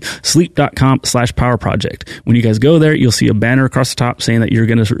EIGHT sleep.com/power project. When you guys go there, you'll see a banner across the top saying that you're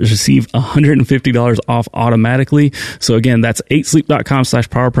going to receive $150 off automatically. So again, that's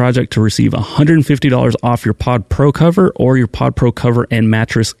 8sleep.com/power project to receive $150 off your Pod Pro cover or your Pod Pro cover and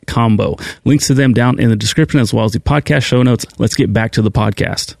mattress combo. Links to them down in the description as well as the podcast show notes. Let's get back to the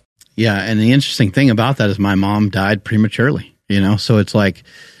podcast. Yeah, and the interesting thing about that is my mom died prematurely, so it's like,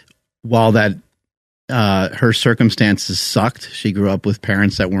 while that her circumstances sucked, she grew up with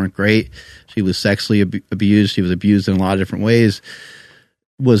parents that weren't great. She was sexually abused. She was abused in a lot of different ways.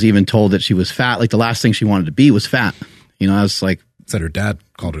 Was even told that she was fat. Like the last thing she wanted to be was fat. I was like, said her dad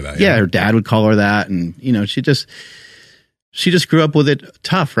called her that. Yeah, her dad would call her that, and she just grew up with it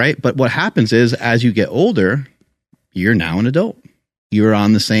tough, right? But what happens is, as you get older, you're now an adult. You're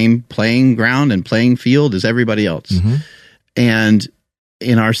on the same playing ground and playing field as everybody else. Mm-hmm. And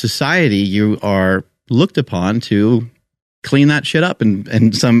in our society, you are looked upon to clean that shit up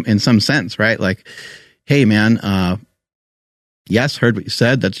in some sense, right? Like, hey man, yes, heard what you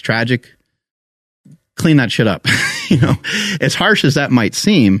said. That's tragic. Clean that shit up. As harsh as that might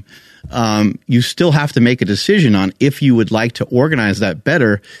seem, you still have to make a decision on if you would like to organize that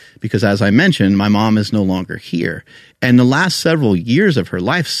better, because as I mentioned, my mom is no longer here. And the last several years of her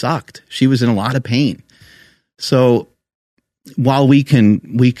life sucked. She was in a lot of pain. So while we can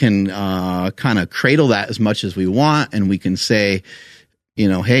kind of cradle that as much as we want, and we can say,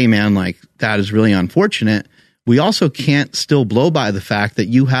 hey man, like that is really unfortunate, we also can't still blow by the fact that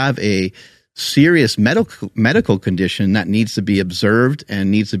you have a serious medical condition that needs to be observed and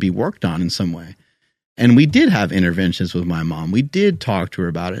needs to be worked on in some way. And we did have interventions with my mom. We did talk to her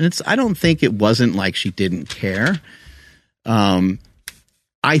about it. And I don't think it wasn't like she didn't care.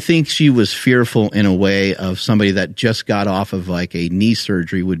 I think she was fearful in a way of somebody that just got off of like a knee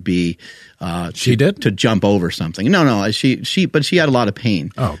surgery would be. She did? To jump over something. No, but she had a lot of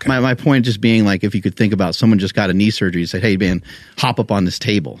pain. Oh, okay. My point just being like, if you could think about someone just got a knee surgery and said, hey man, hop up on this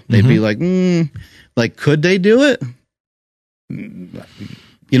table. They'd be like, like, could they do it?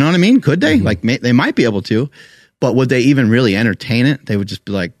 You know what I mean? Could they? Like, they might be able to, but would they even really entertain it? They would just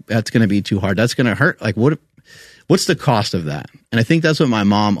be like, that's going to be too hard. That's going to hurt. Like, what's the cost of that? And I think that's what my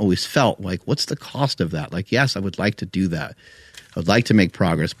mom always felt like. What's the cost of that? Like, yes, I would like to do that. I would like to make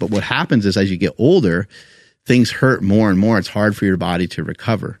progress. But what happens is as you get older, things hurt more and more. It's hard for your body to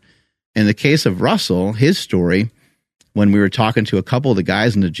recover. In the case of Russell, his story, when we were talking to a couple of the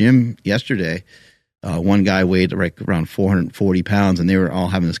guys in the gym yesterday, one guy weighed like around 440 pounds, and they were all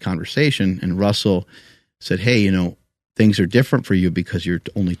having this conversation. And Russell said, hey, things are different for you because you're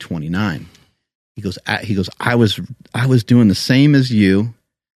only 29. He goes, I was doing the same as you.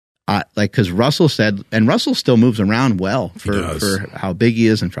 Because Russell said, and Russell still moves around well for how big he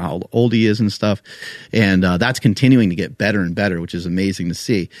is and for how old he is and stuff. And that's continuing to get better and better, which is amazing to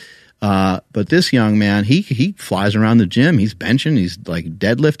see. But this young man, he flies around the gym. He's benching. He's like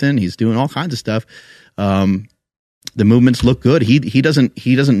deadlifting. He's doing all kinds of stuff. The movements look good. He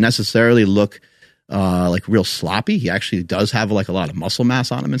doesn't necessarily look like real sloppy. He actually does have like a lot of muscle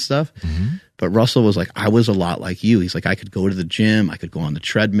mass on him and stuff. Mm-hmm. But Russell was like, I was a lot like you. He's like, I could go to the gym, I could go on the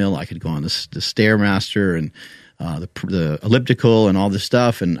treadmill, I could go on the Stairmaster and the elliptical and all this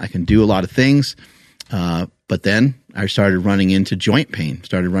stuff, and I can do a lot of things. But then I started running into joint pain,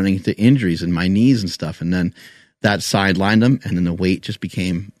 started running into injuries in my knees and stuff, and then that sidelined him, and then the weight just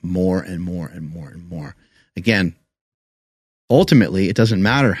became more and more and more and more. Again, ultimately, it doesn't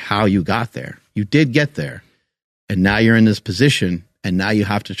matter how you got there. You did get there, and now you're in this position. And now you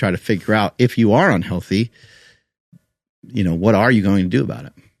have to try to figure out, if you are unhealthy, what are you going to do about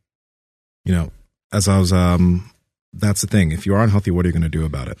it? As I was, that's the thing. If you are unhealthy, what are you going to do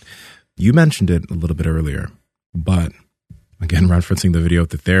about it? You mentioned it a little bit earlier, but again, referencing the video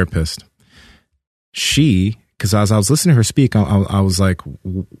with the therapist, because as I was listening to her speak, I was like,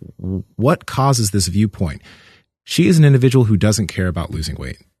 what causes this viewpoint? She is an individual who doesn't care about losing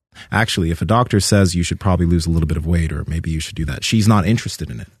weight. Actually, if a doctor says you should probably lose a little bit of weight or maybe you should do that, she's not interested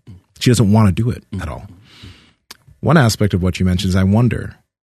in it. She doesn't want to do it at all. One aspect of what you mentioned is I wonder,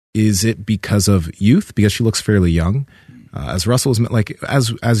 is it because of youth? Because she looks fairly young. As Russell was like,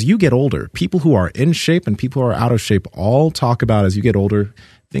 as you get older, people who are in shape and people who are out of shape all talk about as you get older,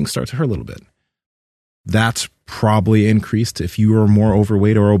 things start to hurt a little bit. That's probably increased if you are more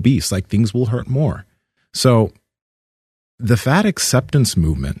overweight or obese, like things will hurt more. So the fat acceptance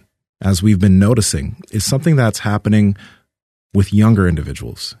movement, as we've been noticing, is something that's happening with younger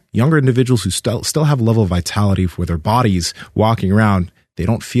individuals who still have a level of vitality for their bodies walking around. They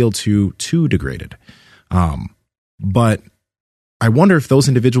don't feel too degraded. But I wonder if those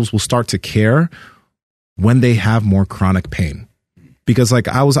individuals will start to care when they have more chronic pain. Because like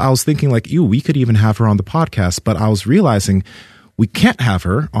I was thinking like, we could even have her on the podcast, but I was realizing we can't have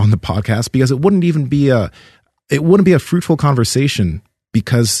her on the podcast because it wouldn't be a fruitful conversation,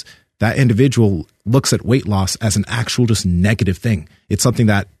 because that individual looks at weight loss as an actual just negative thing. It's something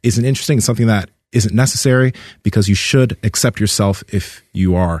that isn't interesting. It's something that isn't necessary, because you should accept yourself if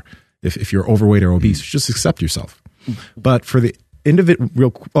you're overweight or obese. Just accept yourself. But for the individual,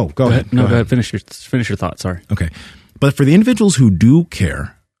 go ahead. No, go ahead. Finish your thought. Sorry. Okay. But for the individuals who do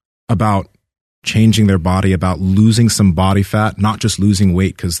care about changing their body, about losing some body fat, not just losing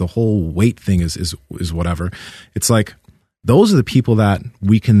weight, because the whole weight thing is whatever. It's like, those are the people that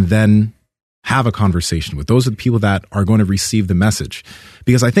we can then have a conversation with. Those are the people that are going to receive the message.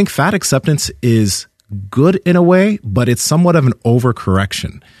 Because I think fat acceptance is good in a way, but it's somewhat of an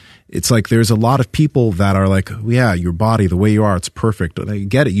overcorrection. It's like there's a lot of people that are like, yeah, your body, the way you are, it's perfect. I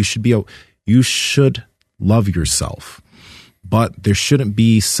get it. You should love yourself. But there shouldn't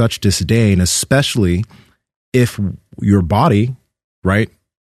be such disdain, especially if your body, right,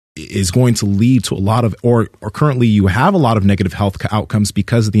 is going to lead to a lot of, or currently you have a lot of negative health outcomes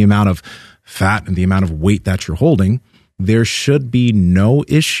because of the amount of fat and the amount of weight that you're holding, there should be no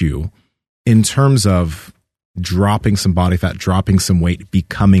issue in terms of dropping some body fat, dropping some weight,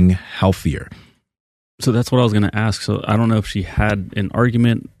 becoming healthier. So that's what I was going to ask. So I don't know if she had an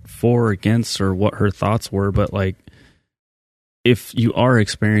argument for or against or what her thoughts were, but like if you are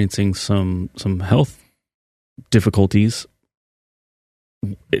experiencing some health difficulties,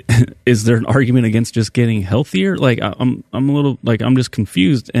 is there an argument against just getting healthier? Like I'm a little like I'm just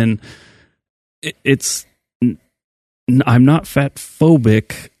confused, and I'm not fat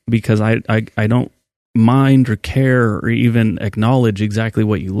phobic because I don't mind or care or even acknowledge exactly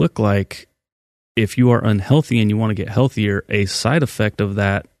what you look like. If you are unhealthy and you want to get healthier, a side effect of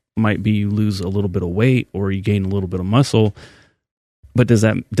that might be you lose a little bit of weight or you gain a little bit of muscle. But does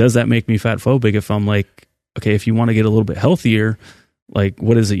that make me fat phobic if I'm like, okay, if you want to get a little bit healthier, like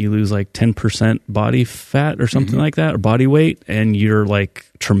what is it? You lose like 10% body fat or something like that, or body weight, and you're like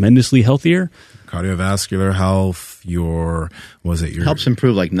tremendously healthier. Cardiovascular health, helps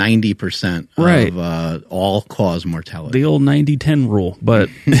improve like 90% of all cause mortality. The old 90-10 rule. But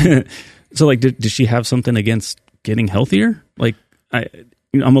so like, did she have something against getting healthier? Like I'm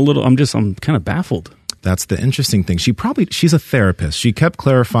kind of baffled. That's the interesting thing. She's a therapist. She kept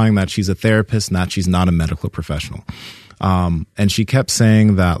clarifying that she's a therapist and that she's not a medical professional. And she kept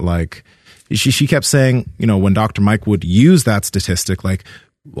saying that like, she kept saying, when Dr. Mike would use that statistic, like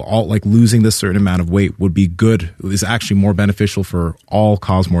losing this certain amount of weight would be good, is actually more beneficial for all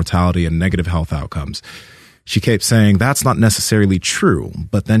cause mortality and negative health outcomes. She kept saying that's not necessarily true,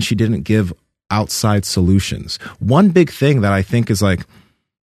 but then she didn't give outside solutions. One big thing that I think is like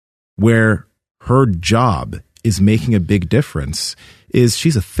where her job is making a big difference is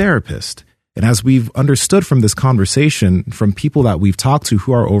she's a therapist. And as we've understood from this conversation, from people that we've talked to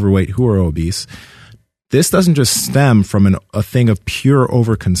who are overweight, who are obese, this doesn't just stem from a thing of pure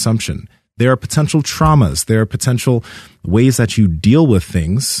overconsumption. There are potential traumas. There are potential ways that you deal with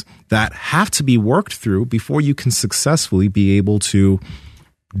things that have to be worked through before you can successfully be able to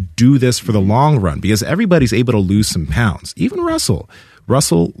do this for the long run, because everybody's able to lose some pounds. Even Russell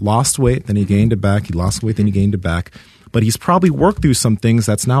lost weight, then he gained it back. He lost weight, then he gained it back. But he's probably worked through some things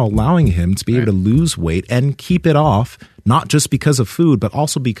that's now allowing him to be able to lose weight and keep it off, not just because of food, but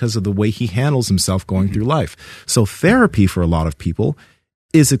also because of the way he handles himself going through life. So therapy for a lot of people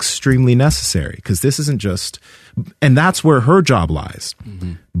is extremely necessary, because this isn't just, and that's where her job lies.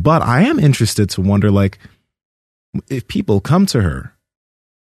 Mm-hmm. But I am interested to wonder, like, if people come to her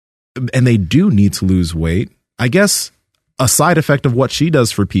and they do need to lose weight, I guess a side effect of what she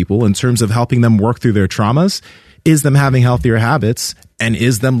does for people in terms of helping them work through their traumas is them having healthier habits and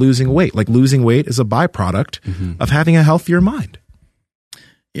is them losing weight. Like losing weight is a byproduct of having a healthier mind.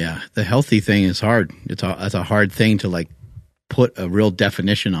 Yeah, the healthy thing is hard. It's a hard thing to like put a real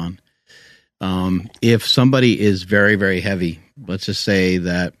definition on. If somebody is very, very heavy, let's just say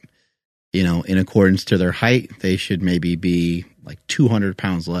that, in accordance to their height, they should maybe be like 200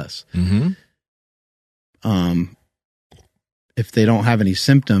 pounds less. Mm-hmm. If they don't have any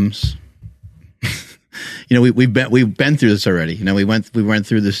symptoms, we've been through this already. We went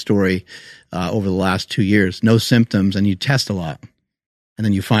through this story over the last 2 years. No symptoms, and you test a lot, and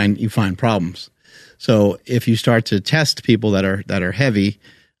then you find problems. So if you start to test people that are heavy,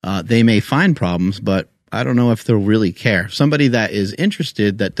 they may find problems, but I don't know if they'll really care. Somebody that is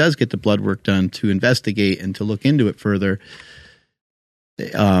interested, that does get the blood work done to investigate and to look into it further,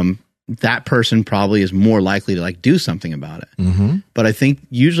 that person probably is more likely to like do something about it. Mm-hmm. But I think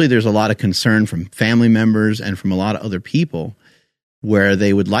usually there's a lot of concern from family members and from a lot of other people where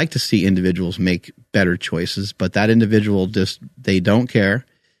they would like to see individuals make better choices, but that individual they don't care.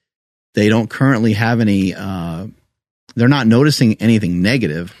 They don't currently have any, they're not noticing anything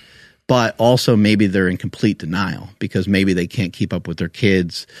negative, but also maybe they're in complete denial because maybe they can't keep up with their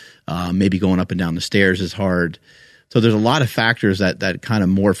kids. Maybe going up and down the stairs is hard. So there's a lot of factors that kind of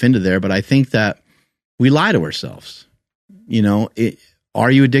morph into there, but I think that we lie to ourselves.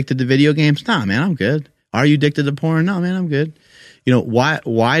 Are you addicted to video games? Nah, man, I'm good. Are you addicted to porn? No, man, I'm good.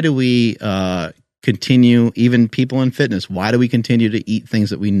 Why do we continue, even people in fitness, why do we continue to eat things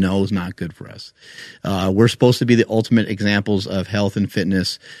that we know is not good for us? We're supposed to be the ultimate examples of health and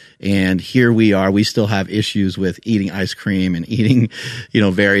fitness, and here we are. We still have issues with eating ice cream and eating,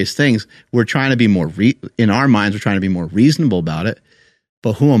 various things. We're trying to be more, in our minds, we're trying to be more reasonable about it,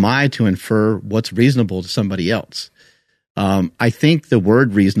 but who am I to infer what's reasonable to somebody else? I think the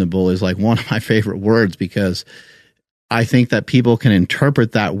word reasonable is like one of my favorite words because I think that people can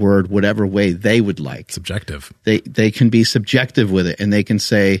interpret that word whatever way they would like. Subjective. They can be subjective with it, and they can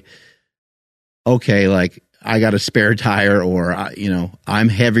say, okay, like I got a spare tire, or, I'm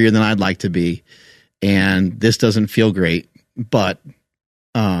heavier than I'd like to be, and this doesn't feel great, but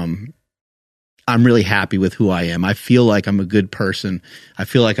I'm really happy with who I am. I feel like I'm a good person. I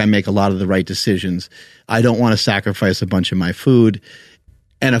feel like I make a lot of the right decisions. I don't want to sacrifice a bunch of my food.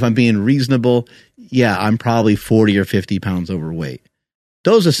 And if I'm being reasonable, yeah, I'm probably 40 or 50 pounds overweight.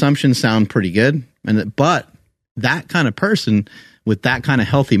 Those assumptions sound pretty good. But that kind of person with that kind of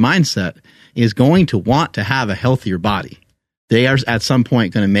healthy mindset is going to want to have a healthier body. They are at some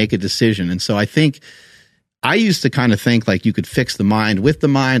point going to make a decision. And so I think I used to kind of think like you could fix the mind with the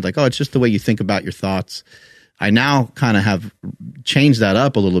mind, like, oh, it's just the way you think about your thoughts. I now kind of have changed that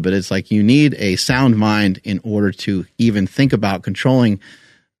up a little bit. It's like you need a sound mind in order to even think about controlling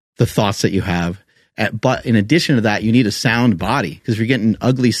the thoughts that you have. But in addition to that, you need a sound body, because if you're getting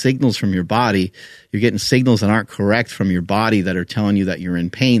ugly signals from your body, you're getting signals that aren't correct from your body that are telling you that you're in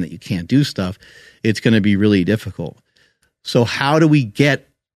pain, that you can't do stuff. It's going to be really difficult. So how do we get,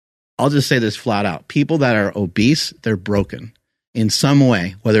 I'll just say this flat out, people that are obese, they're broken in some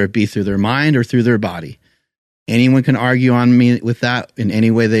way, whether it be through their mind or through their body. Anyone can argue on me with that in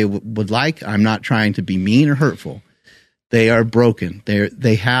any way they would like. I'm not trying to be mean or hurtful. They are broken.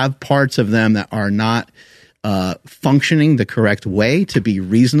 They have parts of them that are not functioning the correct way to be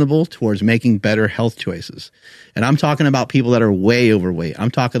reasonable towards making better health choices. And I'm talking about people that are way overweight. I'm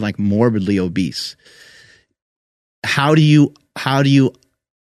talking like morbidly obese. How do you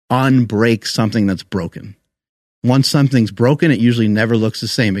unbreak something that's broken? Once something's broken, it usually never looks the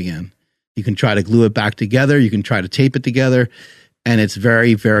same again. You can try to glue it back together. You can try to tape it together, and it's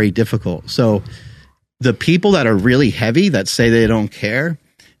very, very difficult. So the people that are really heavy that say they don't care,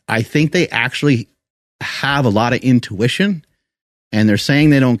 I think they actually have a lot of intuition, and they're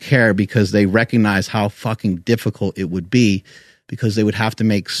saying they don't care because they recognize how fucking difficult it would be, because they would have to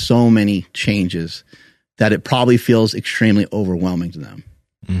make so many changes that it probably feels extremely overwhelming to them.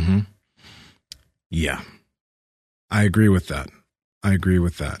 Mm-hmm. Yeah, I agree with that.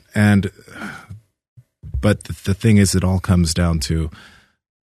 But the thing is, it all comes down to,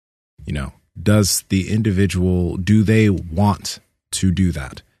 does the individual, do they want to do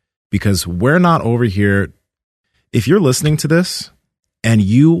that? Because we're not over here. If you're listening to this and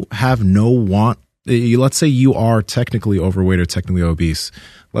you have no want, let's say you are technically overweight or technically obese.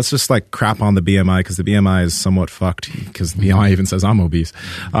 Let's just like crap on the BMI, because the BMI is somewhat fucked, because the BMI even says I'm obese.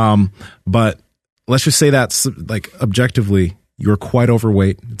 But let's just say that's like objectively, you're quite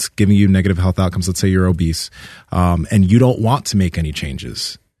overweight. It's giving you negative health outcomes. Let's say you're obese, and you don't want to make any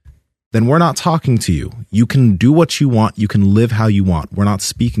changes. Then we're not talking to you. You can do what you want. You can live how you want. We're not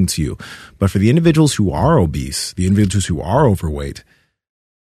speaking to you. But for the individuals who are obese, the individuals who are overweight,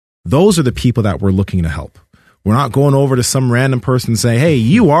 those are the people that we're looking to help. We're not going over to some random person and saying, hey,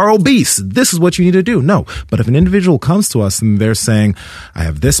 you are obese. This is what you need to do. No. But if an individual comes to us and they're saying, I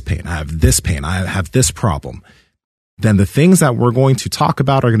have this pain, I have this pain, I have this problem, then the things that we're going to talk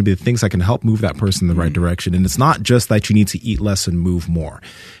about are going to be the things that can help move that person in the right direction. And it's not just that you need to eat less and move more.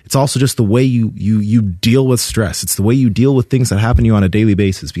 It's also just the way you deal with stress. It's the way you deal with things that happen to you on a daily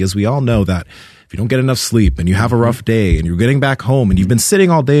basis, because we all know that if you don't get enough sleep and you have a rough day and you're getting back home and you've been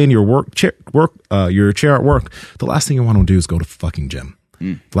sitting all day in your chair at work, the last thing you want to do is go to fucking gym.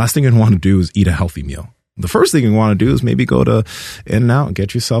 The last thing you want to do is eat a healthy meal. The first thing you want to do is maybe go to In-N-Out and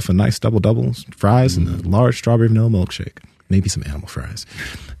get yourself a nice double fries and a large strawberry vanilla milkshake, maybe some animal fries,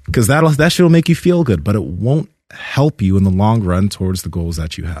 because that shit will make you feel good, but it won't help you in the long run towards the goals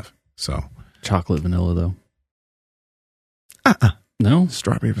that you have. So chocolate vanilla though. No,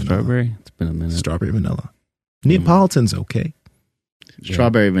 strawberry vanilla. Strawberry. It's been a minute. Strawberry vanilla. Neapolitan's okay.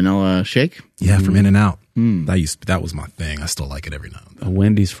 Strawberry vanilla shake. Yeah, from In-N-Out. That was my thing. I still like it every now and then. A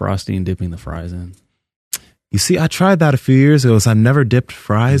Wendy's Frosty and dipping the fries in. You see, I tried that a few years ago. So I never dipped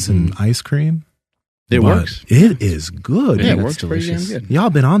fries in ice cream. It works. It is good. Yeah, it works delicious. Pretty damn good. Y'all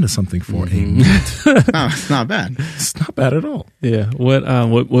been onto something for a minute. No, it's not bad. It's not bad at all. Yeah.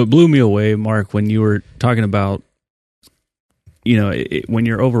 What blew me away, Mark, when you were talking about, when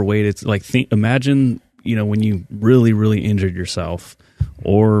you're overweight, it's like, imagine, when you really, really injured yourself,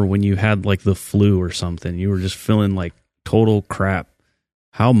 or when you had like the flu or something, you were just feeling like total crap.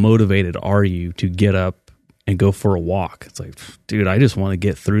 How motivated are you to get up and go for a walk? It's like, dude, I just want to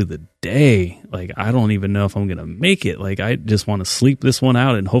get through the day. Like, I don't even know if I'm going to make it. Like, I just want to sleep this one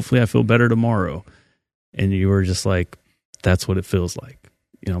out and hopefully I feel better tomorrow. And you were just like, that's what it feels like.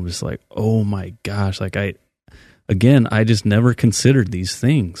 I'm just like, oh my gosh. Like I just never considered these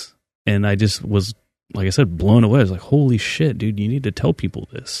things. And I just was like I said, blown away. I was like, holy shit, dude, you need to tell people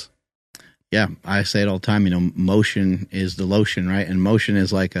this. Yeah, I say it all the time. Motion is the lotion, right? And motion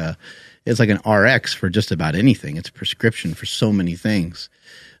is it's like an RX for just about anything. It's a prescription for so many things.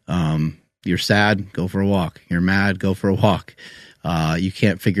 You're sad, go for a walk. You're mad, go for a walk. You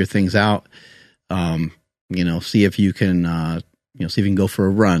can't figure things out. See if you can, see if you can go for a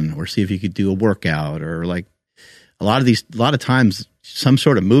run, or see if you could do a workout, or like a lot of times, some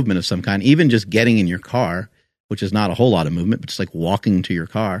sort of movement of some kind, even just getting in your car, which is not a whole lot of movement, but just like walking to your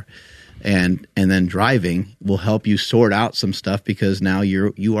car and then driving will help you sort out some stuff, because now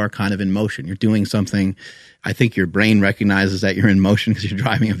you are kind of in motion. You're doing something. I think your brain recognizes that you're in motion because you're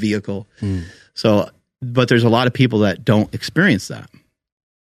driving a vehicle. So, but there's a lot of people that don't experience that.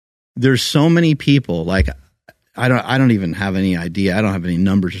 There's so many people, like, I don't even have any idea. I don't have any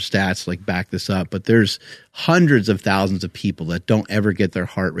numbers or stats like back this up, but there's hundreds of thousands of people that don't ever get their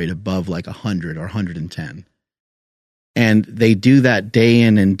heart rate above like 100 or 110. And they do that day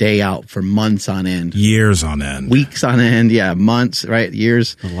in and day out for months on end. Years on end. Weeks on end. Yeah. Months, right?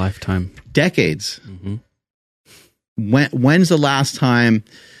 Years. A lifetime. Decades. Mm-hmm. When's the last time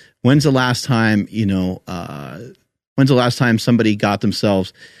somebody got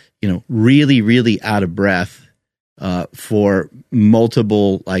themselves, really, really out of breath, for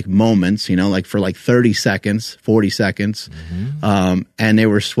multiple like moments, like for like 30 seconds, 40 seconds. Mm-hmm. And they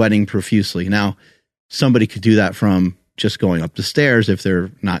were sweating profusely. Now, somebody could do that from just going up the stairs if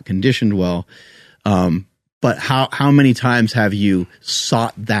they're not conditioned well. But how many times have you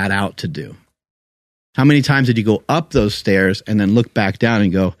sought that out to do? How many times did you go up those stairs and then look back down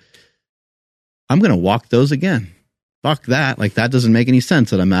and go, I'm going to walk those again? Fuck that. Like, that doesn't make any sense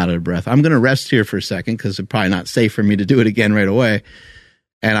that I'm out of breath. I'm going to rest here for a second because it's probably not safe for me to do it again right away.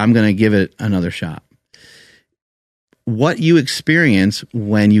 And I'm going to give it another shot. What you experience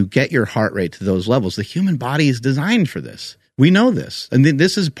when you get your heart rate to those levels, the human body is designed for this. We know this. And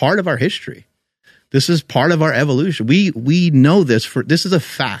this is part of our history. This is part of our evolution. We know this this is a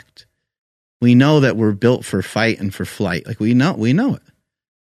fact. We know that we're built for fight and for flight. Like, we know it.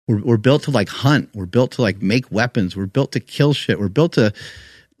 We're built to like hunt. We're built to like make weapons. We're built to kill shit. We're built to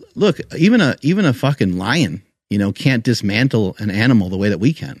look, even a fucking lion, can't dismantle an animal the way that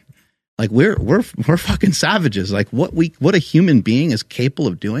we can. Like, we're fucking savages. Like, what a human being is capable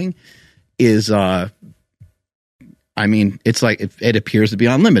of doing is, it's like it appears to be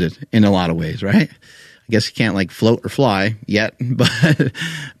unlimited in a lot of ways, right? I guess you can't like float or fly yet,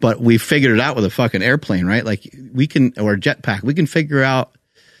 but we figured it out with a fucking airplane, right? Like, we can, or a jetpack, we can figure out.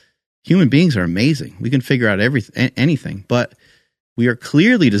 Human beings are amazing. We can figure out anything, but we are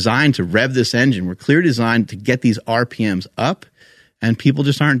clearly designed to rev this engine. We're clearly designed to get these RPMs up, and people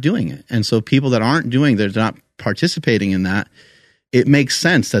just aren't doing it. And so people that aren't doing, they're not participating in that. It makes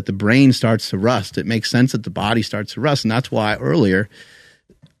sense that the brain starts to rust. It makes sense that the body starts to rust. And that's why earlier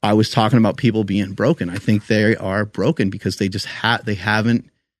I was talking about people being broken. I think they are broken because they just they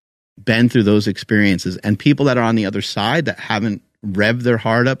haven't been through those experiences. And people that are on the other side that haven't revved their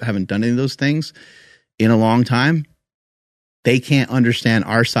heart up, haven't done any of those things in a long time, they can't understand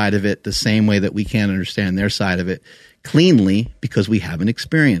our side of it the same way that we can't understand their side of it cleanly, because we haven't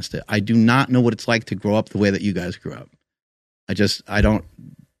experienced it. I do not know what it's like to grow up the way that you guys grew up. I don't,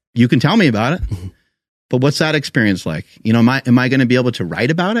 you can tell me about it, but what's that experience like? Am I going to be able to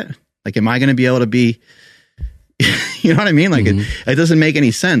write about it? Like, am I going to be able to be, you know what I mean? Like, it doesn't make any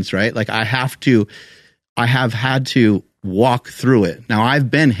sense, right? Like, I have had to walk through it. Now,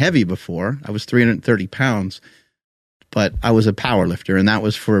 I've been heavy before. I was 330 pounds, but I was a power lifter, and that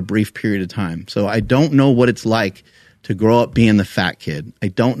was for a brief period of time. So I don't know what it's like to grow up being the fat kid. I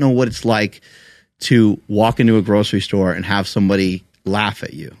don't know what it's like to walk into a grocery store and have somebody laugh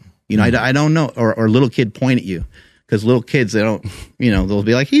at you. I don't know, or a little kid point at you, because little kids, they don't, they'll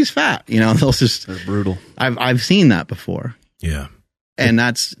be like, he's fat. They're brutal. I've seen that before. Yeah. And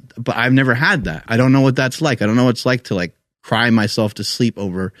but I've never had that. I don't know what that's like. I don't know what it's like to like cry myself to sleep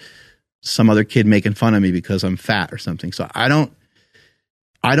over some other kid making fun of me because I'm fat or something. So I don't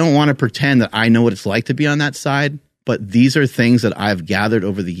want to pretend that I know what it's like to be on that side, but these are things that I've gathered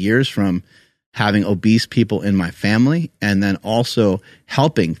over the years from having obese people in my family, and then also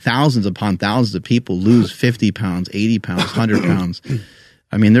helping thousands upon thousands of people lose 50 pounds, 80 pounds, 100 pounds.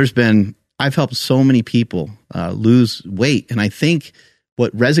 I mean, I've helped so many people lose weight. And I think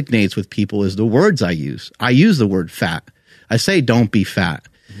what resonates with people is the words I use. I use the word fat. I say, don't be fat.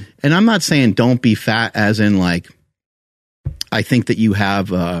 And I'm not saying don't be fat as in like, I think that you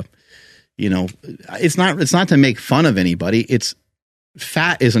have, it's not to make fun of anybody.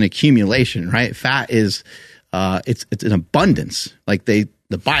 Fat is an accumulation, right? Fat is, it's an abundance. Like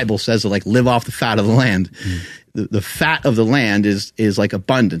the Bible says to like live off the fat of the land. The fat of the land is like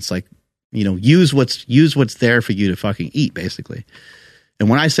abundance. Like, you know, use what's there for you to fucking eat, basically. And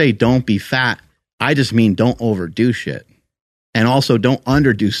when I say don't be fat, I just mean don't overdo shit. And also don't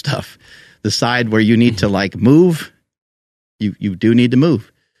underdo stuff. The side where you need to like move, you do need to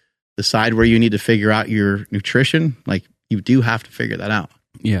move. The side where you need to figure out your nutrition, like you do have to figure that out.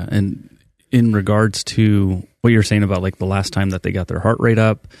 Yeah. And in regards to what you're saying about like the last time that they got their heart rate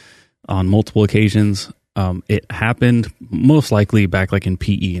up on multiple occasions, it happened most likely back like in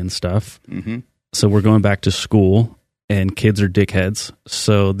PE and stuff. Mm-hmm. So we're going back to school and kids are dickheads.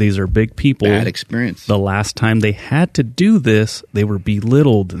 So these are big people. Bad experience. The last time they had to do this, they were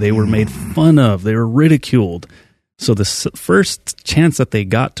belittled. They were made fun of. They were ridiculed. So the first chance that they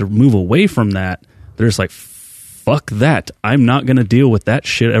got to move away from that, they're just like, fuck that. I'm not going to deal with that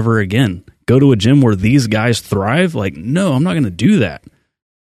shit ever again. Go to a gym where these guys thrive? Like, no, I'm not going to do that.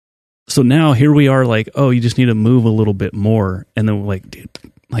 So now here we are like, oh, you just need to move a little bit more. And then we're like, dude,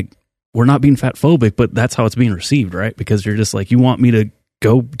 like, we're not being fat phobic, but that's how it's being received, right? Because you're just like, you want me to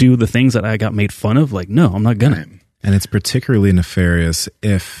go do the things that I got made fun of? Like, no, I'm not going to. And it's particularly nefarious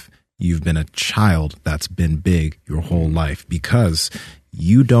if you've been a child that's been big your whole life, because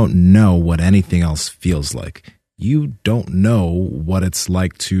you don't know what anything else feels like. You don't know what it's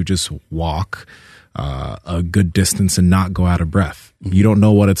like to just walk a good distance and not go out of breath. You don't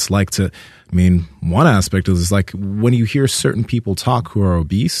know what it's like to, I mean, one aspect is like when you hear certain people talk who are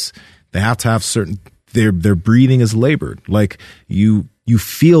obese, they have to have certain, their breathing is labored. Like you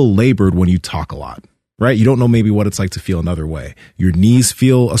feel labored when you talk a lot, right? You don't know maybe what it's like to feel another way. Your knees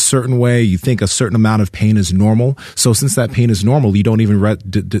feel a certain way. You think a certain amount of pain is normal. So since that pain is normal, you don't even,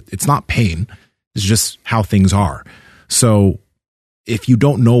 it's not pain. It's just how things are. So if you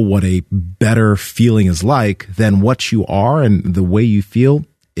don't know what a better feeling is like, then what you are and the way you feel,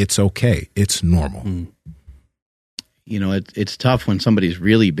 it's okay. It's normal. You know, it's tough when somebody's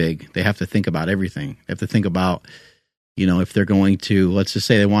really big. They have to think about everything. They have to think about, you know, if they're going to, let's just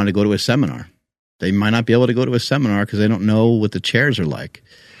say they want to go to a seminar. They might not be able to go to a seminar because they don't know what the chairs are like.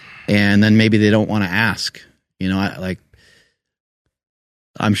 And then maybe they don't want to ask. You know,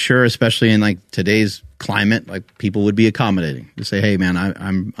 I'm sure, especially in like today's climate, like people would be accommodating to say, "Hey, man,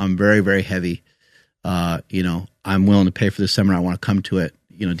 I'm very, very heavy. You know, I'm willing to pay for this seminar. I want to come to it.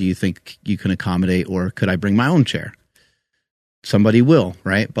 You know, do you think you can accommodate, or could I bring my own chair?" Somebody will,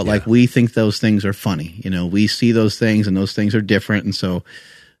 right? But like we think those things are funny. You know, we see those things, and those things are different, and so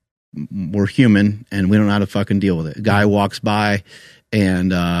we're human, and we don't know how to fucking deal with it. A guy walks by,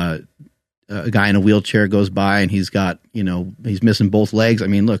 and a guy in a wheelchair goes by, and he's got, you know, he's missing both legs. I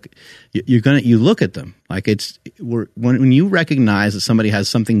mean, look, you look at them like when you recognize that somebody has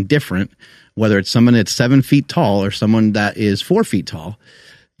something different, whether it's someone that's 7 feet tall or someone that is 4 feet tall,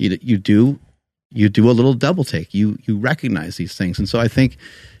 you do a little double take. You recognize these things. And so I think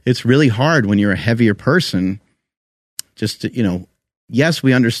it's really hard when you're a heavier person just to, you know, yes,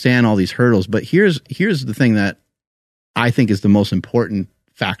 we understand all these hurdles, but here's the thing that I think is the most important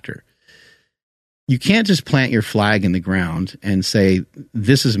factor. You can't just plant your flag in the ground and say,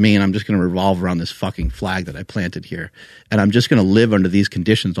 this is me and I'm just going to revolve around this fucking flag that I planted here. And I'm just going to live under these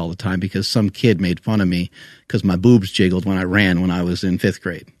conditions all the time because some kid made fun of me because my boobs jiggled when I ran when I was in 5th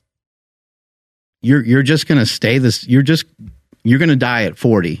grade. You're just going to stay this. You're going to die at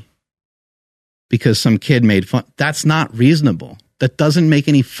 40 because some kid made fun. That's not reasonable. That doesn't make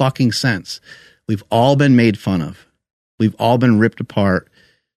any fucking sense. We've all been made fun of. We've all been ripped apart.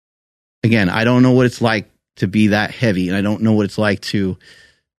 Again, I don't know what it's like to be that heavy, and I don't know what it's like to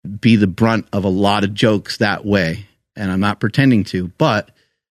be the brunt of a lot of jokes that way, and I'm not pretending to, but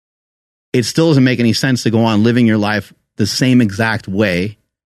it still doesn't make any sense to go on living your life the same exact way,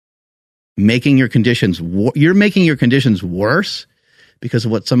 making your conditions, you're making your conditions worse because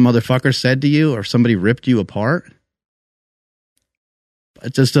of what some motherfucker said to you or somebody ripped you apart.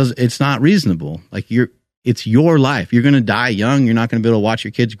 It just does. It's not reasonable. Like it's your life. You're going to die young. You're not going to be able to watch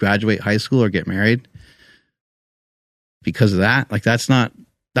your kids graduate high school or get married because of that. Like that's not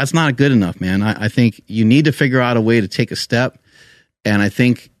good enough, man. I think you need to figure out a way to take a step. And I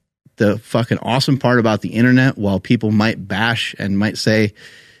think the fucking awesome part about the internet, while people might bash and might say,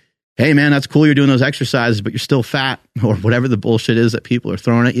 "Hey man, that's cool. You're doing those exercises, but you're still fat," or whatever the bullshit is that people are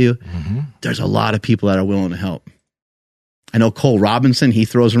throwing at you. Mm-hmm. There's a lot of people that are willing to help. I know Cole Robinson, he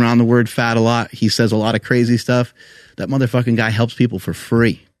throws around the word fat a lot. He says a lot of crazy stuff. That motherfucking guy helps people for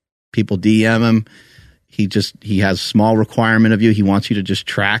free. People DM him. He has small requirement of you. He wants you to just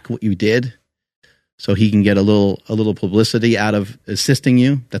track what you did so he can get a little publicity out of assisting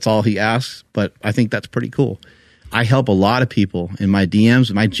you. That's all he asks. But I think that's pretty cool. I help a lot of people in my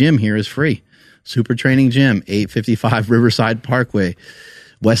DMs. My gym here is free. Super Training Gym, 855 Riverside Parkway,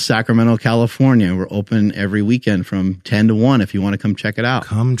 West Sacramento, California. We're open every weekend from 10 to 1 if you want to come check it out.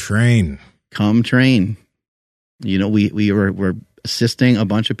 Come train. Come train. You know, we're assisting a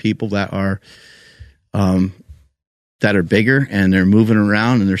bunch of people that are bigger, and they're moving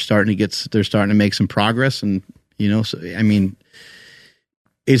around, and they're starting to make some progress. And, you know, so, I mean,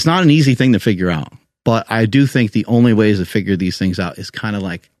 it's not an easy thing to figure out, but I do think the only ways to figure these things out is kind of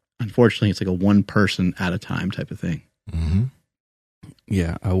like, unfortunately, it's like a one person at a time type of thing. Mm-hmm.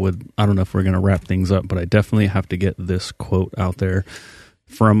 Yeah, I don't know if we're going to wrap things up, but I definitely have to get this quote out there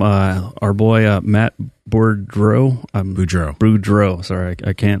from our boy Matt Boudreau. Boudreau. Sorry,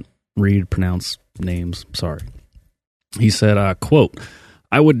 I can't pronounce names. Sorry. He said, quote,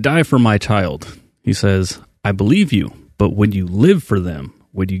 "I would die for my child." He says, "I believe you, but would you live for them?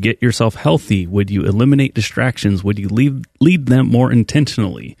 Would you get yourself healthy? Would you eliminate distractions? Would you lead them more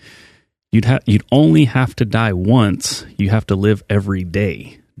intentionally? You'd only have to die once. You have to live every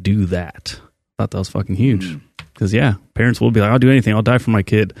day. Do that." I thought that was fucking huge. Because, yeah, parents will be like, "I'll do anything. I'll die for my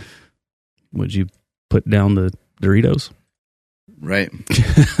kid." Would you put down the Doritos? Right.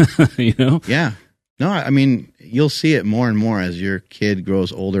 You know? Yeah. No, I mean, you'll see it more and more as your kid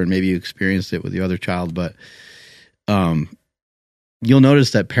grows older, and maybe you experienced it with your other child, but you'll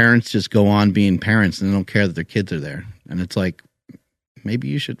notice that parents just go on being parents and they don't care that their kids are there. And it's like, maybe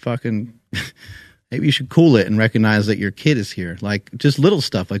you should maybe you should cool it and recognize that your kid is here. Like just little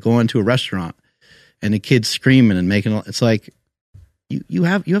stuff, like going to a restaurant and the kid's screaming and making, it's like you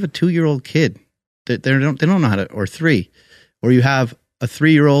have a 2-year-old kid that they don't know how to, or 3, or you have a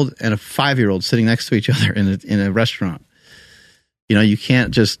 3-year-old and a 5-year-old sitting next to each other in a restaurant. You know, you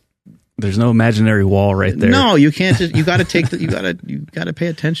can't just, there's no imaginary wall right there. No, you can't just, you got to pay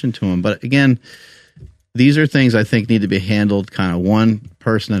attention to them. But again, these are things I think need to be handled kind of one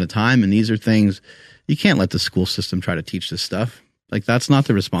person at a time. And these are things you can't let the school system try to teach this stuff. Like that's not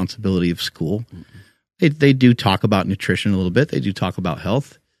the responsibility of school. They do talk about nutrition a little bit. They do talk about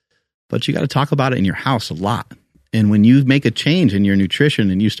health, but you got to talk about it in your house a lot. And when you make a change in your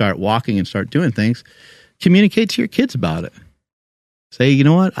nutrition and you start walking and start doing things, communicate to your kids about it. Say, you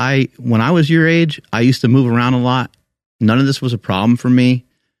know what? When I was your age, I used to move around a lot. None of this was a problem for me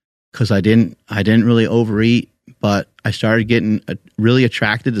because I didn't really overeat, but I started getting really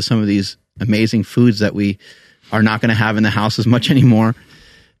attracted to some of these amazing foods that we are not going to have in the house as much anymore.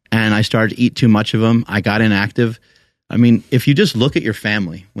 And I started to eat too much of them. I got inactive. I mean, if you just look at your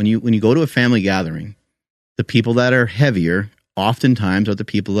family, when you go to a family gathering, the people that are heavier oftentimes are the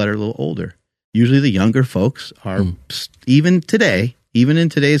people that are a little older. Usually the younger folks are, even in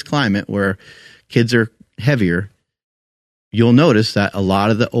today's climate where kids are heavier, you'll notice that a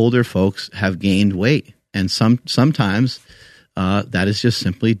lot of the older folks have gained weight. And sometimes that is just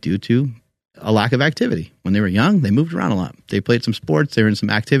simply due to a lack of activity. When they were young, they moved around a lot. They played some sports. They were in some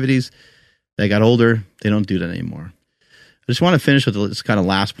activities. They got older. They don't do that anymore. I just want to finish with this kind of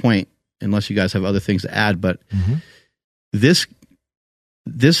last point, unless you guys have other things to add. But this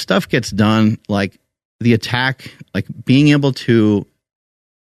stuff gets done, like the attack, like being able to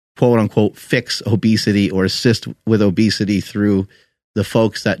quote unquote fix obesity or assist with obesity through the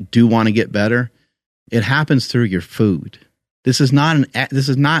folks that do want to get better. It happens through your food. This has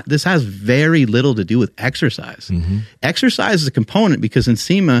very little to do with exercise. Exercise is a component because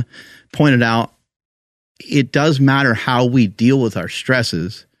Nsima pointed out it does matter how we deal with our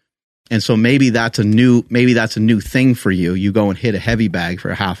stresses. And so maybe that's a new thing for you. You go and hit a heavy bag for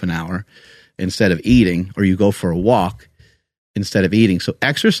a half an hour instead of eating, or you go for a walk instead of eating. So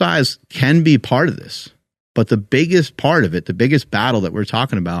exercise can be part of this. But the biggest part of it, the biggest battle that we're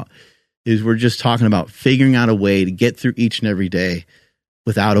talking about, is we're just talking about figuring out a way to get through each and every day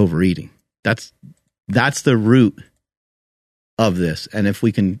without overeating. That's the root of this. And if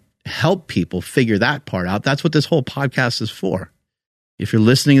we can help people figure that part out, that's what this whole podcast is for. If you're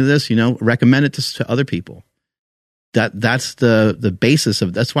listening to this, recommend it to other people. That's the basis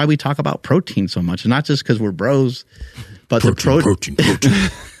of, that's why we talk about protein so much. And not just because we're bros, but protein. Do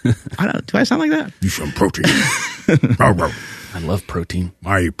I sound like that? You sound protein. I love protein.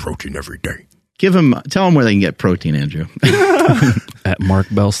 I eat protein every day. Tell them where they can get protein, Andrew. At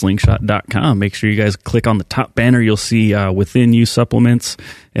markbellslingshot.com. Make sure you guys click on the top banner. You'll see Within You supplements,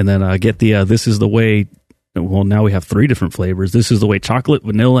 and then get the This Is the Way. Well, now we have 3 different flavors. This Is the Way chocolate,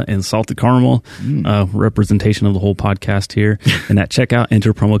 vanilla, and salted caramel. Representation of the whole podcast here. And at checkout,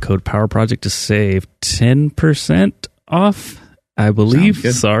 enter promo code Power Project to save 10% off. I believe.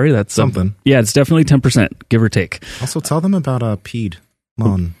 Sorry, that's something. Yeah, it's definitely 10%, give or take. Also, tell them about PED. Come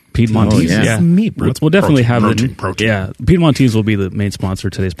on. Piedmontese, yeah. Meat, bro. We'll definitely have protein. Yeah, Piedmontese will be the main sponsor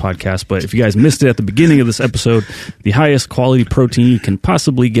of today's podcast. But if you guys missed it at the beginning of this episode, the highest quality protein you can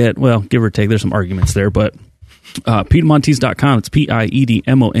possibly get, well, give or take, there's some arguments there, but Piedmontese.com. It's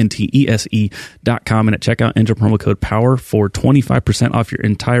PIEDMONTESE.com. And at checkout, enter promo code POWER for 25% off your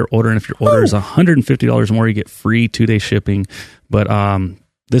entire order. And if your order is $150 or more, you get free 2-day shipping. But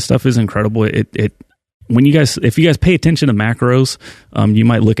this stuff is incredible. If you guys pay attention to macros, you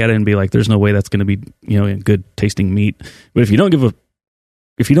might look at it and be like, "There's no way that's going to be good tasting meat." But if you don't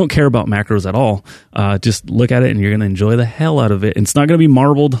care about macros at all, just look at it and you're going to enjoy the hell out of it. It's not going to be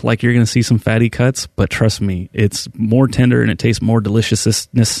marbled like you're going to see some fatty cuts, but trust me, it's more tender and it tastes more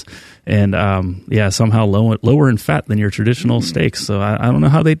deliciousness and somehow lower in fat than your traditional steaks. So I don't know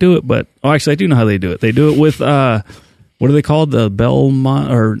how they do it, but actually I do know how they do it. They do it with what are they called?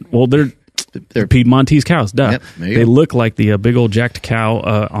 The they're Piedmontese cows. Duh. Yep, they look like the big old jacked cow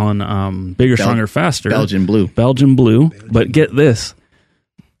on Bigger, Stronger, Faster. Belgian Blue. But get this.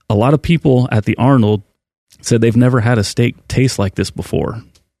 A lot of people at the Arnold said they've never had a steak taste like this before.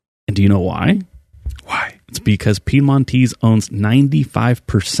 And do you know why? Why? It's because Piedmontese owns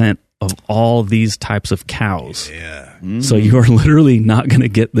 95% of all these types of cows. Yeah. So you are literally not going to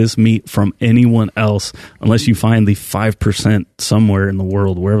get this meat from anyone else unless you find the 5% somewhere in the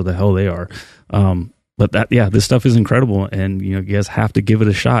world, wherever the hell they are. But this stuff is incredible, and you guys have to give it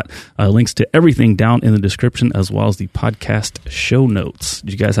a shot. Links to everything down in the description, as well as the podcast show notes.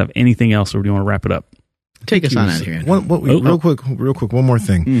 Do you guys have anything else, or do you want to wrap it up? Take us on out here. Real quick, one more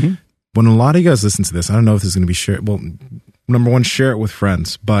thing. Mm-hmm. When a lot of you guys listen to this, I don't know if this is going to be shared. Well, number one, share it with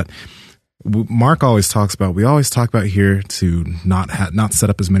friends. But Mark always talks about, we always talk about here to not set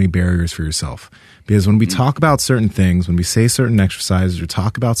up as many barriers for yourself. Because when we talk about certain things, when we say certain exercises or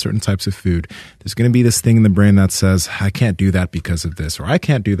talk about certain types of food, there's going to be this thing in the brain that says, I can't do that because of this, or I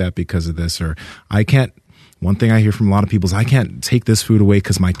can't do that because of this, or I can't. One thing I hear from a lot of people is, I can't take this food away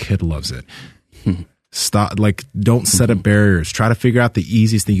because my kid loves it. Stop. Don't set up barriers. Try to figure out the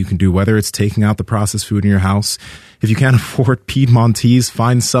easiest thing you can do, whether it's taking out the processed food in your house. If you can't afford Piedmontese,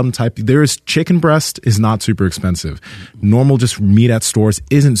 find some type. Chicken breast is not super expensive. Normal just meat at stores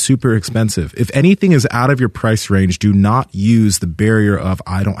isn't super expensive. If anything is out of your price range, do not use the barrier of,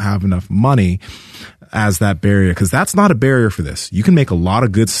 I don't have enough money, as that barrier, because that's not a barrier for this. You can make a lot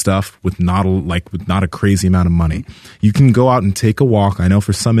of good stuff with not a crazy amount of money. You can go out and take a walk. I know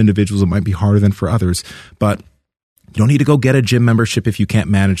for some individuals it might be harder than for others, but you don't need to go get a gym membership if you can't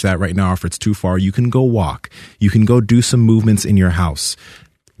manage that right now, or if it's too far. You can go walk. You can go do some movements in your house.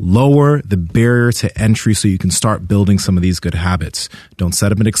 Lower the barrier to entry so you can start building some of these good habits. Don't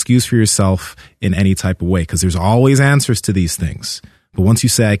set up an excuse for yourself in any type of way, because there's always answers to these things. But once you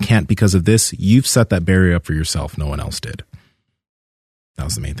say, I can't because of this, you've set that barrier up for yourself. No one else did. That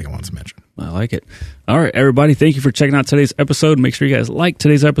was the main thing I wanted to mention. I like it. All right, everybody. Thank you for checking out today's episode. Make sure you guys like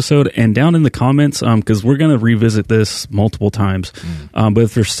today's episode, and down in the comments, because we're going to revisit this multiple times. But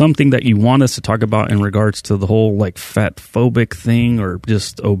if there's something that you want us to talk about in regards to the whole fat phobic thing, or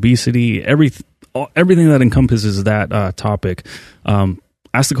just obesity, everything that encompasses that topic,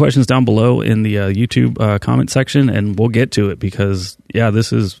 ask the questions down below in the YouTube comment section, and we'll get to it, because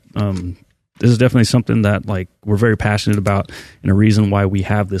this is definitely something that we're very passionate about, and a reason why we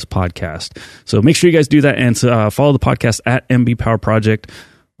have this podcast. So make sure you guys do that, and follow the podcast at MB Power Project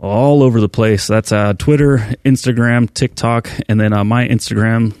all over the place. That's Twitter, Instagram, TikTok, and then my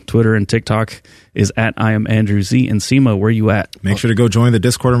Instagram, Twitter, and TikTok is at I am Andrew Z. And Sima, where are you at? Make sure to go join the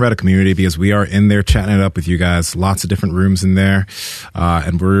Discord and Reddit community, because we are in there chatting it up with you guys. Lots of different rooms in there,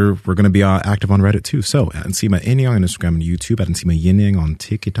 and we're going to be active on Reddit too. So at Sima Inyang on Instagram and YouTube, at Sima Yinyang on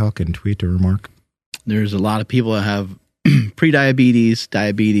TikTok and Twitter. Mark, there's a lot of people that have pre-diabetes,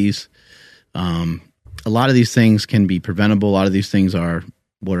 diabetes. A lot of these things can be preventable. A lot of these things are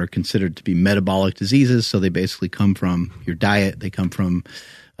what are considered to be metabolic diseases. So they basically come from your diet. They come from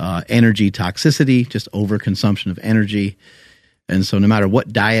energy toxicity, just overconsumption of energy. And so no matter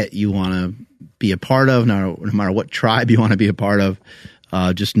what diet you want to be a part of, no matter what tribe you want to be a part of,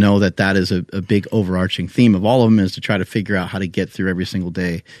 just know that is a big overarching theme of all of them, is to try to figure out how to get through every single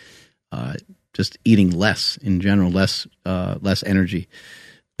day, just eating less in general, less energy.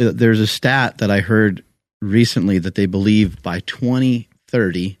 There's a stat that I heard recently that they believe by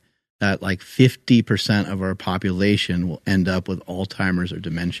 2030 that 50% of our population will end up with Alzheimer's or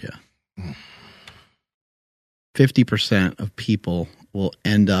dementia. 50% of people will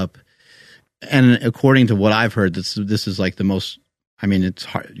end up, and according to what I've heard, this is the most, it's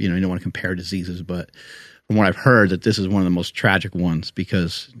hard, you don't want to compare diseases, but from what I've heard, that this is one of the most tragic ones,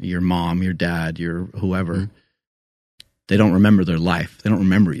 because your mom, your dad, your whoever, they don't remember their life. They don't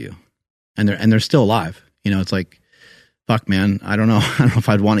remember you, and they're still alive. It's like, fuck, man. I don't know. I don't know if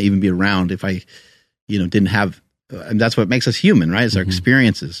I'd want to even be around if I, didn't have. And that's what makes us human, right? It's our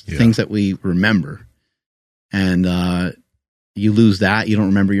experiences, things that we remember, and you lose that. You don't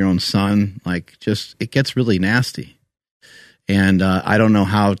remember your own son. Like, just it gets really nasty. And I don't know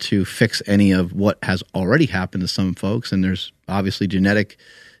how to fix any of what has already happened to some folks. And there's obviously genetic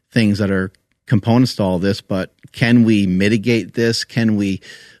things that are components to all this. But can we mitigate this? Can we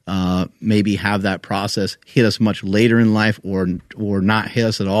maybe have that process hit us much later in life or not hit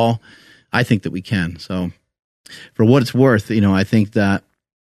us at all? I think that we can. So for what it's worth, I think that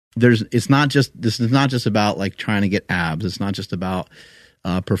this is not just about like trying to get abs. It's not just about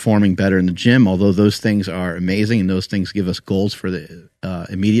performing better in the gym, although those things are amazing and those things give us goals for the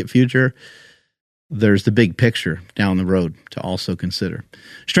immediate future. There's the big picture down the road to also consider.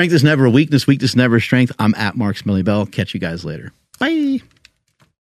 Strength is never a weakness. Weakness never a strength. I'm at Mark Smelly Bell. Catch you guys later. Bye.